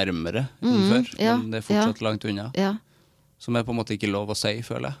så mye nærmere enn før, men det er fortsatt langt unna. Som er på en måte ikke lov å si,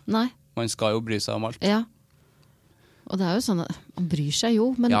 føler jeg. Nei. Man skal jo bry seg om alt. Og det er jo sånn at man bryr seg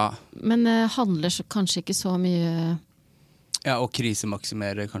jo, men handler så, kanskje ikke så mye. Og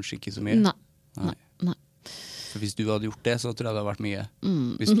krisemaksimere kanskje ikke så mye. Nei. For hvis du hadde gjort det, så tror jeg det hadde vært mye.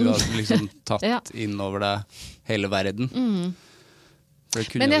 Hvis du hadde liksom tatt inn over deg hele verden. For det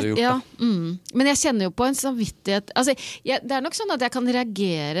kunne du gjort det. Men jeg kjenner jo på en samvittighet. Altså, det er nok sånn at jeg kan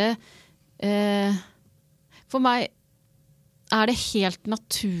reagere. For meg er det helt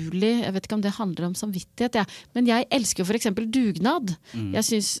naturlig, jeg vet ikke om det handler om samvittighet, men jeg elsker jo for eksempel dugnad. Jeg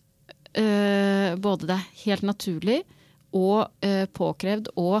synes både det er helt naturlig og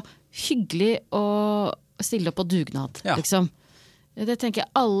påkrevd og hyggelig å stille opp på dugnad, liksom. Det tenker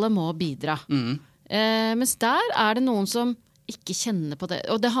jeg alle må bidra. Mens der er det noen som ikke kjenner på det.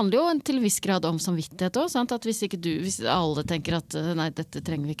 Og det handler jo til en viss grad om samvittighet også, sant? At hvis alle tenker at nei, dette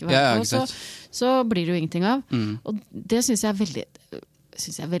trenger vi ikke være på, så blir det jo ingenting av. Og det synes jeg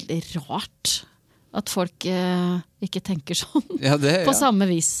er veldig rart at folk ikke tenker sånn på samme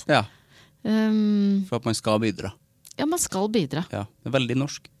vis. For at man skal bidra. Ja, man skal bidra. Det er veldig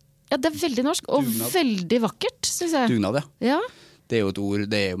norsk. Ja, det er veldig norsk, og veldig vakkert, synes jeg. Dugnad, Det er jo et ord,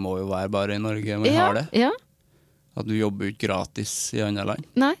 det må jo være bare i Norge man har det. At du jobber ikke gratis i andre land.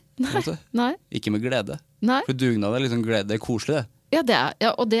 Nei. Ikke med glede. Nei. For dugnad er liksom glede, det er koselig det.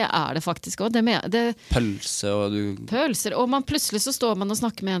 Og det er det faktisk også. Pølse og Pølser, og plutselig så står man og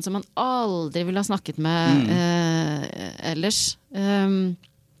snakker med en som man aldri ville ha snakket med ellers.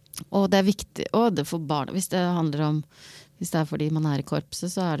 Og det er viktig, og det for barn, hvis det er fordi man er i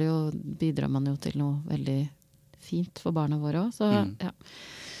korpset, så bidrar man jo til noe veldig fint for barna våre også. Så,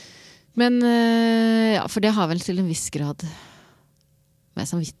 Men, for det har vel til en viss grad med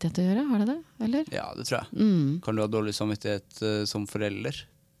samvittighet å gjøre, har det det? Eller? Ja, det tror jeg. Kan du ha dårlig samvittighet som forelder?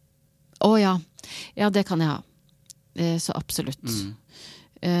 Ja, det kan jeg ha. Så absolutt.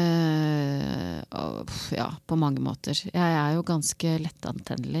 På mange måter. Jeg er jo ganske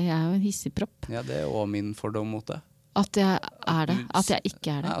lettantennelig. Jeg er jo en hissigpropp. Ja, det er jo min fordom mot det. At jeg er det. At jeg ikke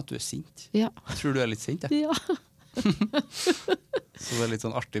er det. Nei, at du er sint. Ja. Jeg tror du er litt sint, jeg. Ja. Så det er litt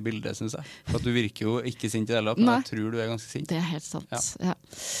sånn artig bilde, synes jeg. For at du virker jo ikke sint i det hele tatt, men jeg tror du er ganske sint. Det er helt sant,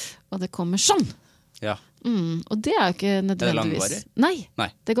 Og det kommer sånn. Og det er jo ikke nødvendigvis. Er det langvarig?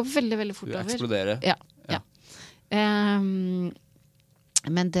 Nei. Det går veldig, veldig fort over. Du eksploderer. Ja.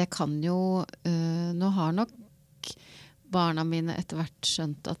 Men det kan jo nå har nok barna mine etter hvert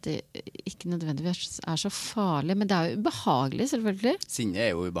skjønt at det ikke nødvendigvis er så farlig, men det er jo ubehagelig, selvfølgelig. Sinne er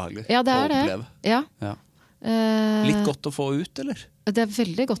jo ubehagelig. Ja, det er det. Ja. Litt godt å få ut, eller? Det er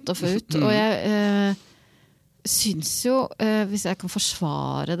veldig godt å få ut, og jeg synes jo, hvis jeg kan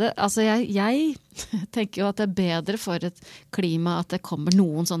forsvare det, altså jeg tenker jo at det er bedre for et klima at det kommer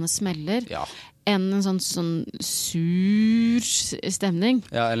noen sånne smeller, enn en sånn sur stemning.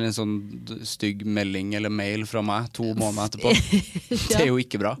 Ja, eller en sånn stygg melding eller mail fra meg 2 måneder etterpå. Det er jo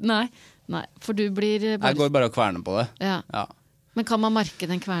ikke bra. Nei, for du blir Jeg går bare og kverner på det. Ja. Men kan man marke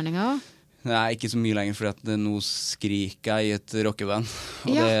den kverninga også? Nei, ikke så mye lenger, fordi at nå skriker jeg i et rockeband,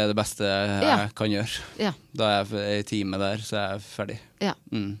 og det er det beste jeg kan gjøre. Da er jeg i time der, så er jeg ferdig.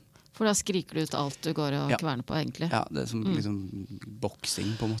 For da skriker du ut alt du går og kverner på, egentlig. Ja, det er som liksom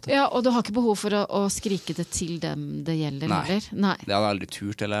boksing, på en måte. Ja, og du har ikke behov for å skrike det til dem det gjelder, heller? Nei. Det hadde jeg aldri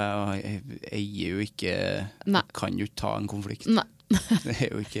turt, eller jeg eier jo ikke, kan jo ikke ta en konflikt. Nei. Det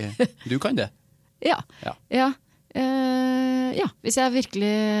er jo ikke, du kan det. Ja. Hvis jeg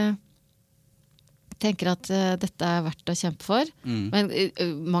virkelig tenker at dette er verdt å kjempe for, men i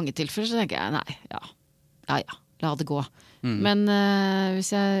mange tilfeller så tenker jeg, nei, la det gå. Men hvis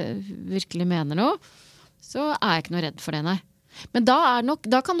jeg virkelig mener noe, så er jeg ikke noe redd for det, nei. Men da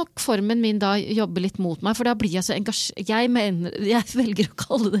kan nok formen min da jobbe litt mot meg, for da blir jeg så engasjert. Jeg velger å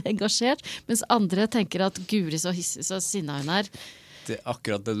kalle det engasjert, mens andre tenker at Guri så hissig, så sinna hun er. Det er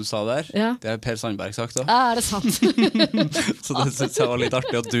akkurat det du sa der. Det har Per Sandberg sagt da. Er det sant? Så det synes jeg var litt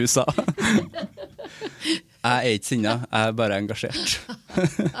artig at du sa. Jeg ikke sinnet, jeg bare engasjert.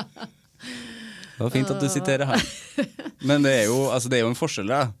 Det var fint at du siterer her. Men det jo en forskjell,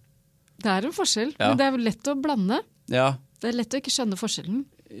 da. Det en forskjell, men det jo lett å blande. Ja. Det lett å ikke skjønne forskjellen.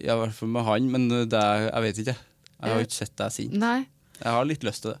 Ja, I hvert fall med han, men jeg vet ikke. Jeg har jo ikke sett deg sint. Nei. Jeg har litt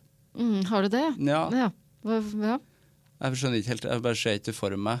lyst til det. Har du det? Ja. Ja. Jeg skjønner ikke helt, jeg bare ser ikke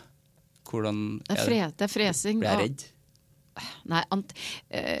for meg hvordan det fresing. Blir jeg redd? Nei,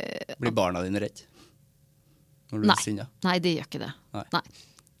 blir barna dine redd? Når du sinnet? Nei, de gjør ikke det. Nei.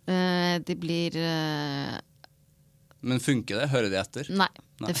 De blir Men funker det? Hører de etter? Nei,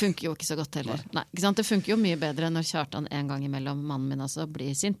 det funker jo ikke så godt heller. Nei, ikke sant? Det funker jo mye bedre når Kjartan en gang imellom mannen min altså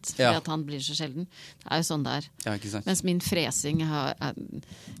blir sint, fordi at han blir så sjelden. Det jo sånn der. Ja, ikke sant. Mens min fresing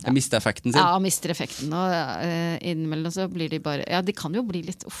Jeg mister effekten sin. Ja, mister effekten. Og innimellom så blir de bare, de kan jo bli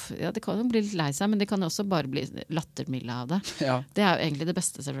litt de kan jo bli litt lei seg, men de kan også bare bli lattermilde av det. Ja. Det jo egentlig det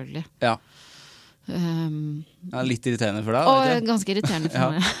beste, selvfølgelig. Ja. Litt irriterende for deg? Og ganske irriterende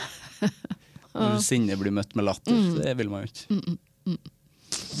for meg. Når sinne blir møtt med latter, det vil man jo ikke.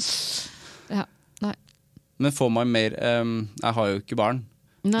 Ja, nei. Men får man mer, jeg har jo ikke barn,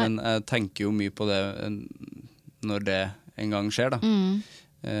 nei. Men jeg tenker jo mye på det når det en gang skjer da.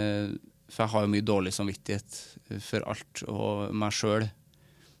 For jeg har jo mye dårlig samvittighet for alt og meg selv.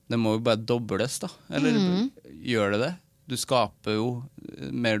 Det må jo bare dobles da, eller gjør det det? Du skaper jo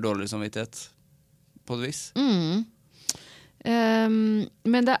mer dårlig samvittighet på et vis.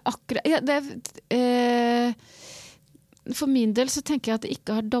 Men det akkurat for min del så tenker jeg at det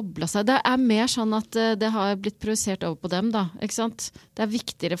ikke har doblet seg. Det mer sånn at det har blitt projisert over på dem da, ikke sant? Det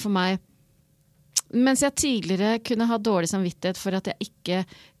viktigere for meg. Mens jeg tidligere kunne ha dårlig samvittighet for at jeg ikke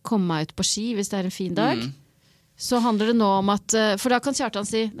kom meg ut på ski hvis det en fin dag, så handler det nå om at, for da kan Kjartan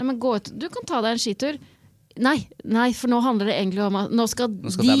si, nei, men gå ut, du kan ta deg en skitur. Nei, for nå handler det egentlig om at nå skal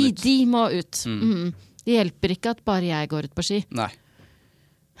de må ut. Det hjelper ikke at bare jeg går ut på ski.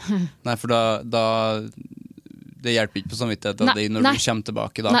 Nei, for da det hjelper ikke på samvittighet når du kommer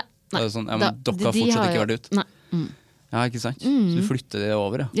tilbake da. Det sånn, men dere har fortsatt ikke vært ut. Ja, ikke sant? Så du flytter det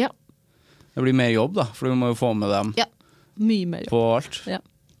over, ja. Det blir mer jobb da, for du må jo få med dem mye mer jobb. På alt.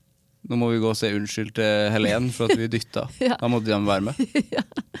 Nå må vi gå og si unnskyld til Helen for at vi dyttet. Da måtte de være med.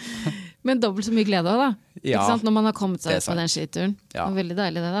 Men dobbelt så mye glede da. Ikke sant? Når man har kommet seg på den skituren. Det var veldig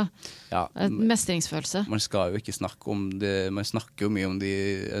deilig det da. En mestringsfølelse. Man skal jo ikke snakke om det, man snakker jo mye om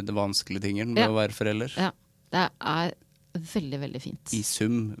de vanskelige tingene med å være forelder. Ja, det veldig, veldig fint. I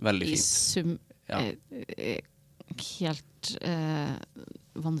sum, veldig fint. I sum, helt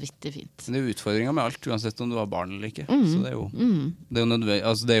vanvittig fint. Det jo utfordringer med alt, uansett om du har barn eller ikke. Så det jo, det jo nødvendig,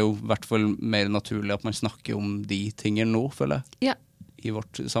 altså det jo i hvert fall mer naturlig at man snakker om de tingene nå, føler jeg. I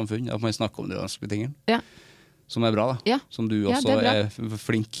vårt samfunn, at man snakker om de vanskelige tingene. Som bra da. Som du også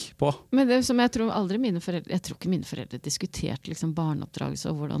flink på. Men det som jeg tror aldri mine foreldre, jeg tror ikke mine foreldre diskuterte liksom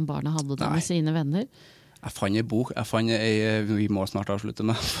barneoppdragelse og hvordan barna hadde det med sine venner. Jeg fant en bok, vi må snart avslutte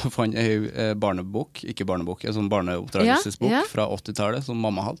med, jeg fant en barnebok, ikke barnebok, en sånn barneoppdragelsesbok fra 80-tallet som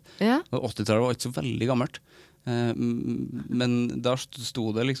mamma hadde. Og 80-tallet var ikke så veldig gammelt. Men da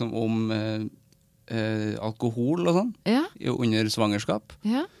stod det liksom om alkohol og sånn under svangerskap.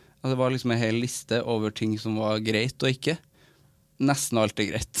 Og det var liksom en hel liste over ting som var greit og ikke. Nesten alt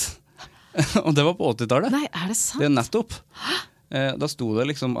greit. Og det var på 80-tallet. Nei, det sant? Det nettopp. Da stod det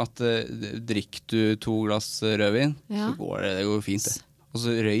liksom at drikk du 2 glass rødvin, så går det jo fint det. Og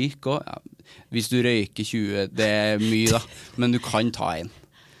så røyk også. Hvis du røyker 20, det mye da, men du kan ta en.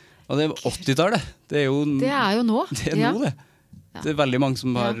 Og det 80-tallet. Det jo nå. Det nå det. Det veldig mange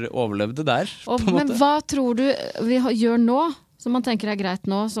som har overlevd det der, på en måte. Men hva tror du vi gjør nå, som man tenker greit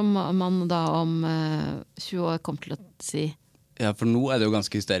nå, som man da om 20 år kommer til å si? Ja, for nå det jo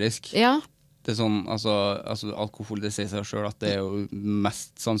ganske hysterisk. Ja. Det sånn, altså alkohol, det sier seg selv at det jo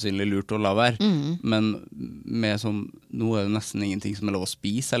mest sannsynlig lurt å la være. Men med sånn, nå det nesten ingenting som lov å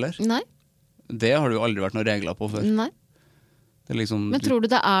spise, eller? Nei. Det har det jo aldri vært noen regler på før. Nei. Det liksom, men tror du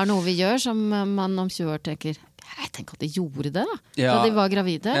det noe vi gjør som man om 20 år tenker, jeg tenker at de gjorde det da, da de var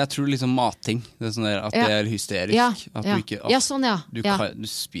gravide? Jeg tror liksom matting, det sånn der, at det hysterisk. At du ikke, sånn, du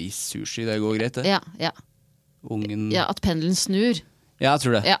spiser sushi, det går greit det. Ungen... at pendelen snur. Ja, jeg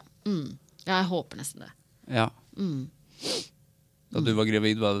tror det. Jeg håper nesten det. Ja. Da du var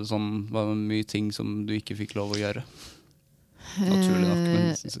gravid, var det mye ting som du ikke fikk lov å gjøre? Naturlig nok,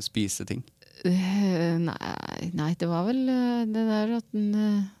 men spise ting. Nei, det var vel det der at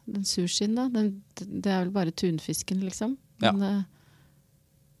den sushien da, det vel bare tunfisken liksom. Men,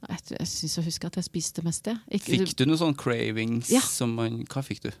 jeg synes jeg husker at jeg spiste mest det. Fikk du noen sånne cravings? Hva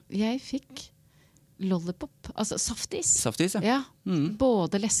fikk du? Jeg fikk lollipop, altså saftis. Saftis, ja. Ja,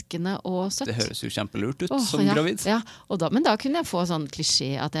 både leskende og søtt. Det høres jo kjempelurt ut som gravid. Ja, men da kunne jeg få sånn klisjé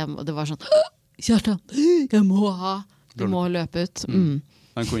at det var sånn, Kjartan, jeg må ha, du må løpe ut.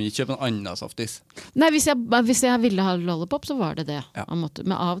 Man kunne ikke kjøpe en annen saftis. Nei, hvis jeg ville ha lollipop, så var det det. Ja.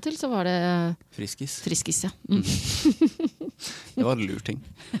 Men av og til så var det Friskis, ja. Det var en lur ting.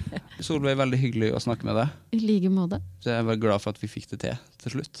 Solveig, veldig hyggelig å snakke med deg. I like måte. Så jeg var glad for at vi fikk det til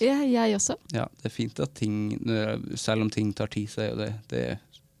slutt. Ja, jeg også. Ja, det er fint at selv om ting tar tid, så er jo det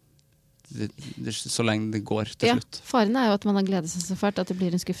så lenge det går til slutt. Faren er jo at man har gledet seg så fælt at det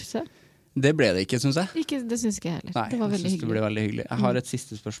blir en skuffelse. Det ble det ikke, synes jeg. Det synes ikke jeg heller. Nei, det var veldig hyggelig. Det ble veldig hyggelig. Jeg har et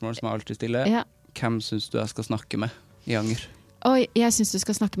siste spørsmål som jeg alltid stiller. Ja. Hvem synes du jeg skal snakke med i Anger? Oi, jeg synes du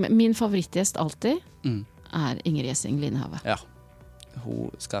skal snakke med min favorittgjest alltid er Inger Gjessing Linhave. Ja,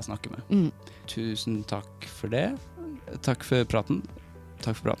 hun skal jeg snakke med. Tusen takk for det. Takk for praten.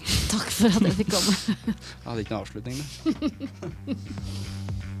 Takk for at jeg fikk komme. Jeg hadde ikke noen avslutning da.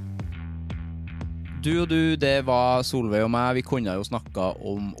 Du og du, det var Solveig og meg. Vi kunne jo snakket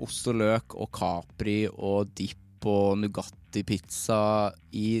om ost og løk og Capri og dipp og Nugatti-pizza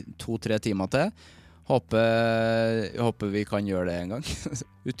i 2-3 timer til. Håper vi kan gjøre det en gang.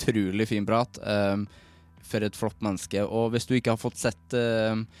 Utrolig fin prat. For et flott menneske. Og hvis du ikke har fått sett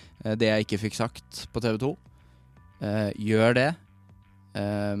det jeg ikke fikk sagt på TV 2, gjør det.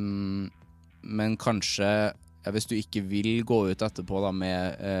 Men kanskje hvis du ikke vil gå ut etterpå da,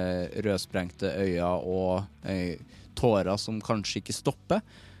 med rødsprengte øyne og tårer som kanskje ikke stopper,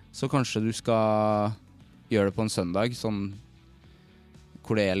 så kanskje du skal gjøre det på en søndag, sånn,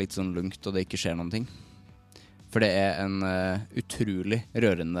 hvor det er litt sånn lungt og det ikke skjer noen ting. For det er en utrolig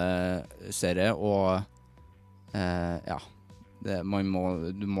rørende serie, og du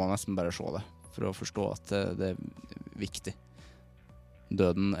må nesten bare se det for å forstå at det er viktig.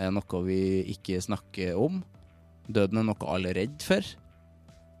 Døden er noe vi ikke snakker om. Døden er noe alle er redd for.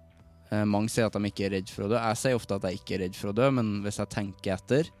 Mange sier at de ikke er redd for å dø. Jeg sier ofte at jeg ikke er redd for å dø, men hvis jeg tenker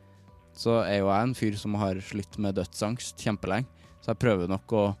etter, så er jo jeg en fyr som har slitt med dødsangst kjempelenge. Så jeg prøver nok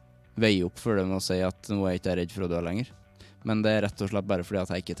å veie opp for det med å si at nå er jeg ikke redd for å dø lenger. Men det er rett og slett bare fordi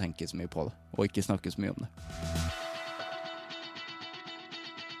at jeg ikke tenker så mye på det, og ikke snakker så mye om det.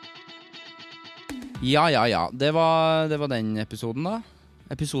 Ja. Det var den episoden da.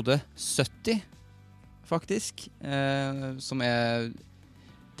 Episode 70, faktisk. Som er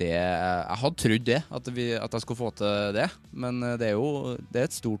det jeg hadde trodd det, at jeg skulle få til det. Men det er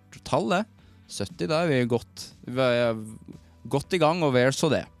et stort tall, det. 70, da er vi godt i gang, og vel så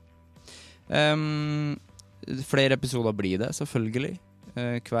det. Flere episoder blir det, selvfølgelig.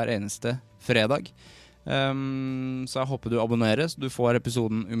 Hver eneste fredag. Så jeg håper du abonnerer, så du får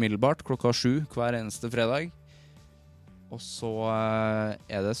episoden umiddelbart 7:00 hver eneste fredag. Og så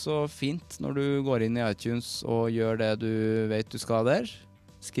er det så fint når du går inn i iTunes og gjør det du vet du skal der.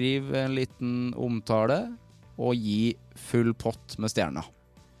 Skriv en liten omtale og gi full pott med stjerner.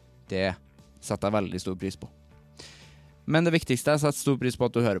 Det setter jeg veldig stor pris på. Men det viktigste er å sette stor pris på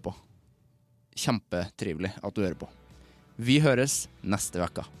at du hører på. Kjempetrivelig at du hører på. Vi høres neste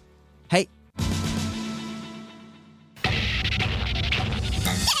vekka. Hei!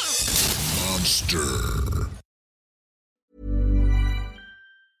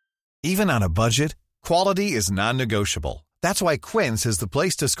 Even on a budget, quality is non-negotiable. That's why Quince is the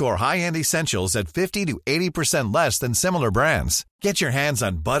place to score high-end essentials at 50 to 80% less than similar brands. Get your hands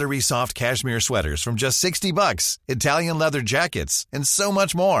on buttery soft cashmere sweaters from just $60, Italian leather jackets, and so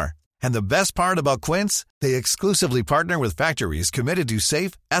much more. And the best part about Quince, they exclusively partner with factories committed to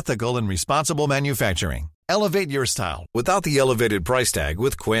safe, ethical, and responsible manufacturing. Elevate your style without the elevated price tag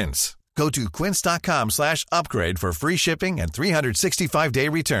with Quince. Go to quince.com/upgrade for free shipping and 365-day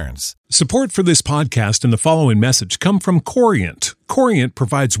returns. Support for this podcast and the following message come from Corient. Corient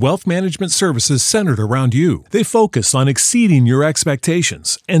provides wealth management services centered around you. They focus on exceeding your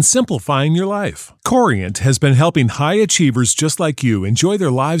expectations and simplifying your life. Corient has been helping high achievers just like you enjoy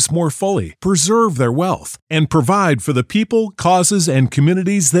their lives more fully, preserve their wealth, and provide for the people, causes, and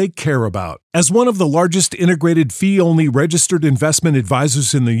communities they care about. As one of the largest integrated fee-only registered investment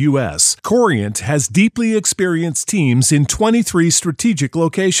advisors in the U.S., Corient has deeply experienced teams in 23 strategic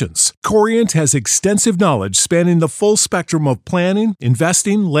locations. Corient has extensive knowledge spanning the full spectrum of planning,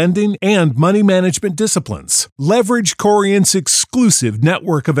 investing, lending, and money management disciplines. Leverage Corient's exclusive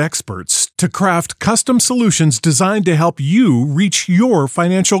network of experts to craft custom solutions designed to help you reach your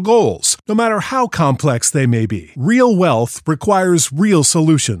financial goals, no matter how complex they may be. Real wealth requires real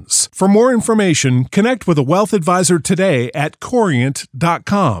solutions. For more information, connect with a wealth advisor today at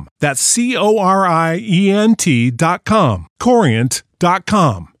Corient.com. That's Corient.com.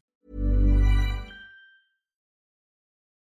 Corient.com.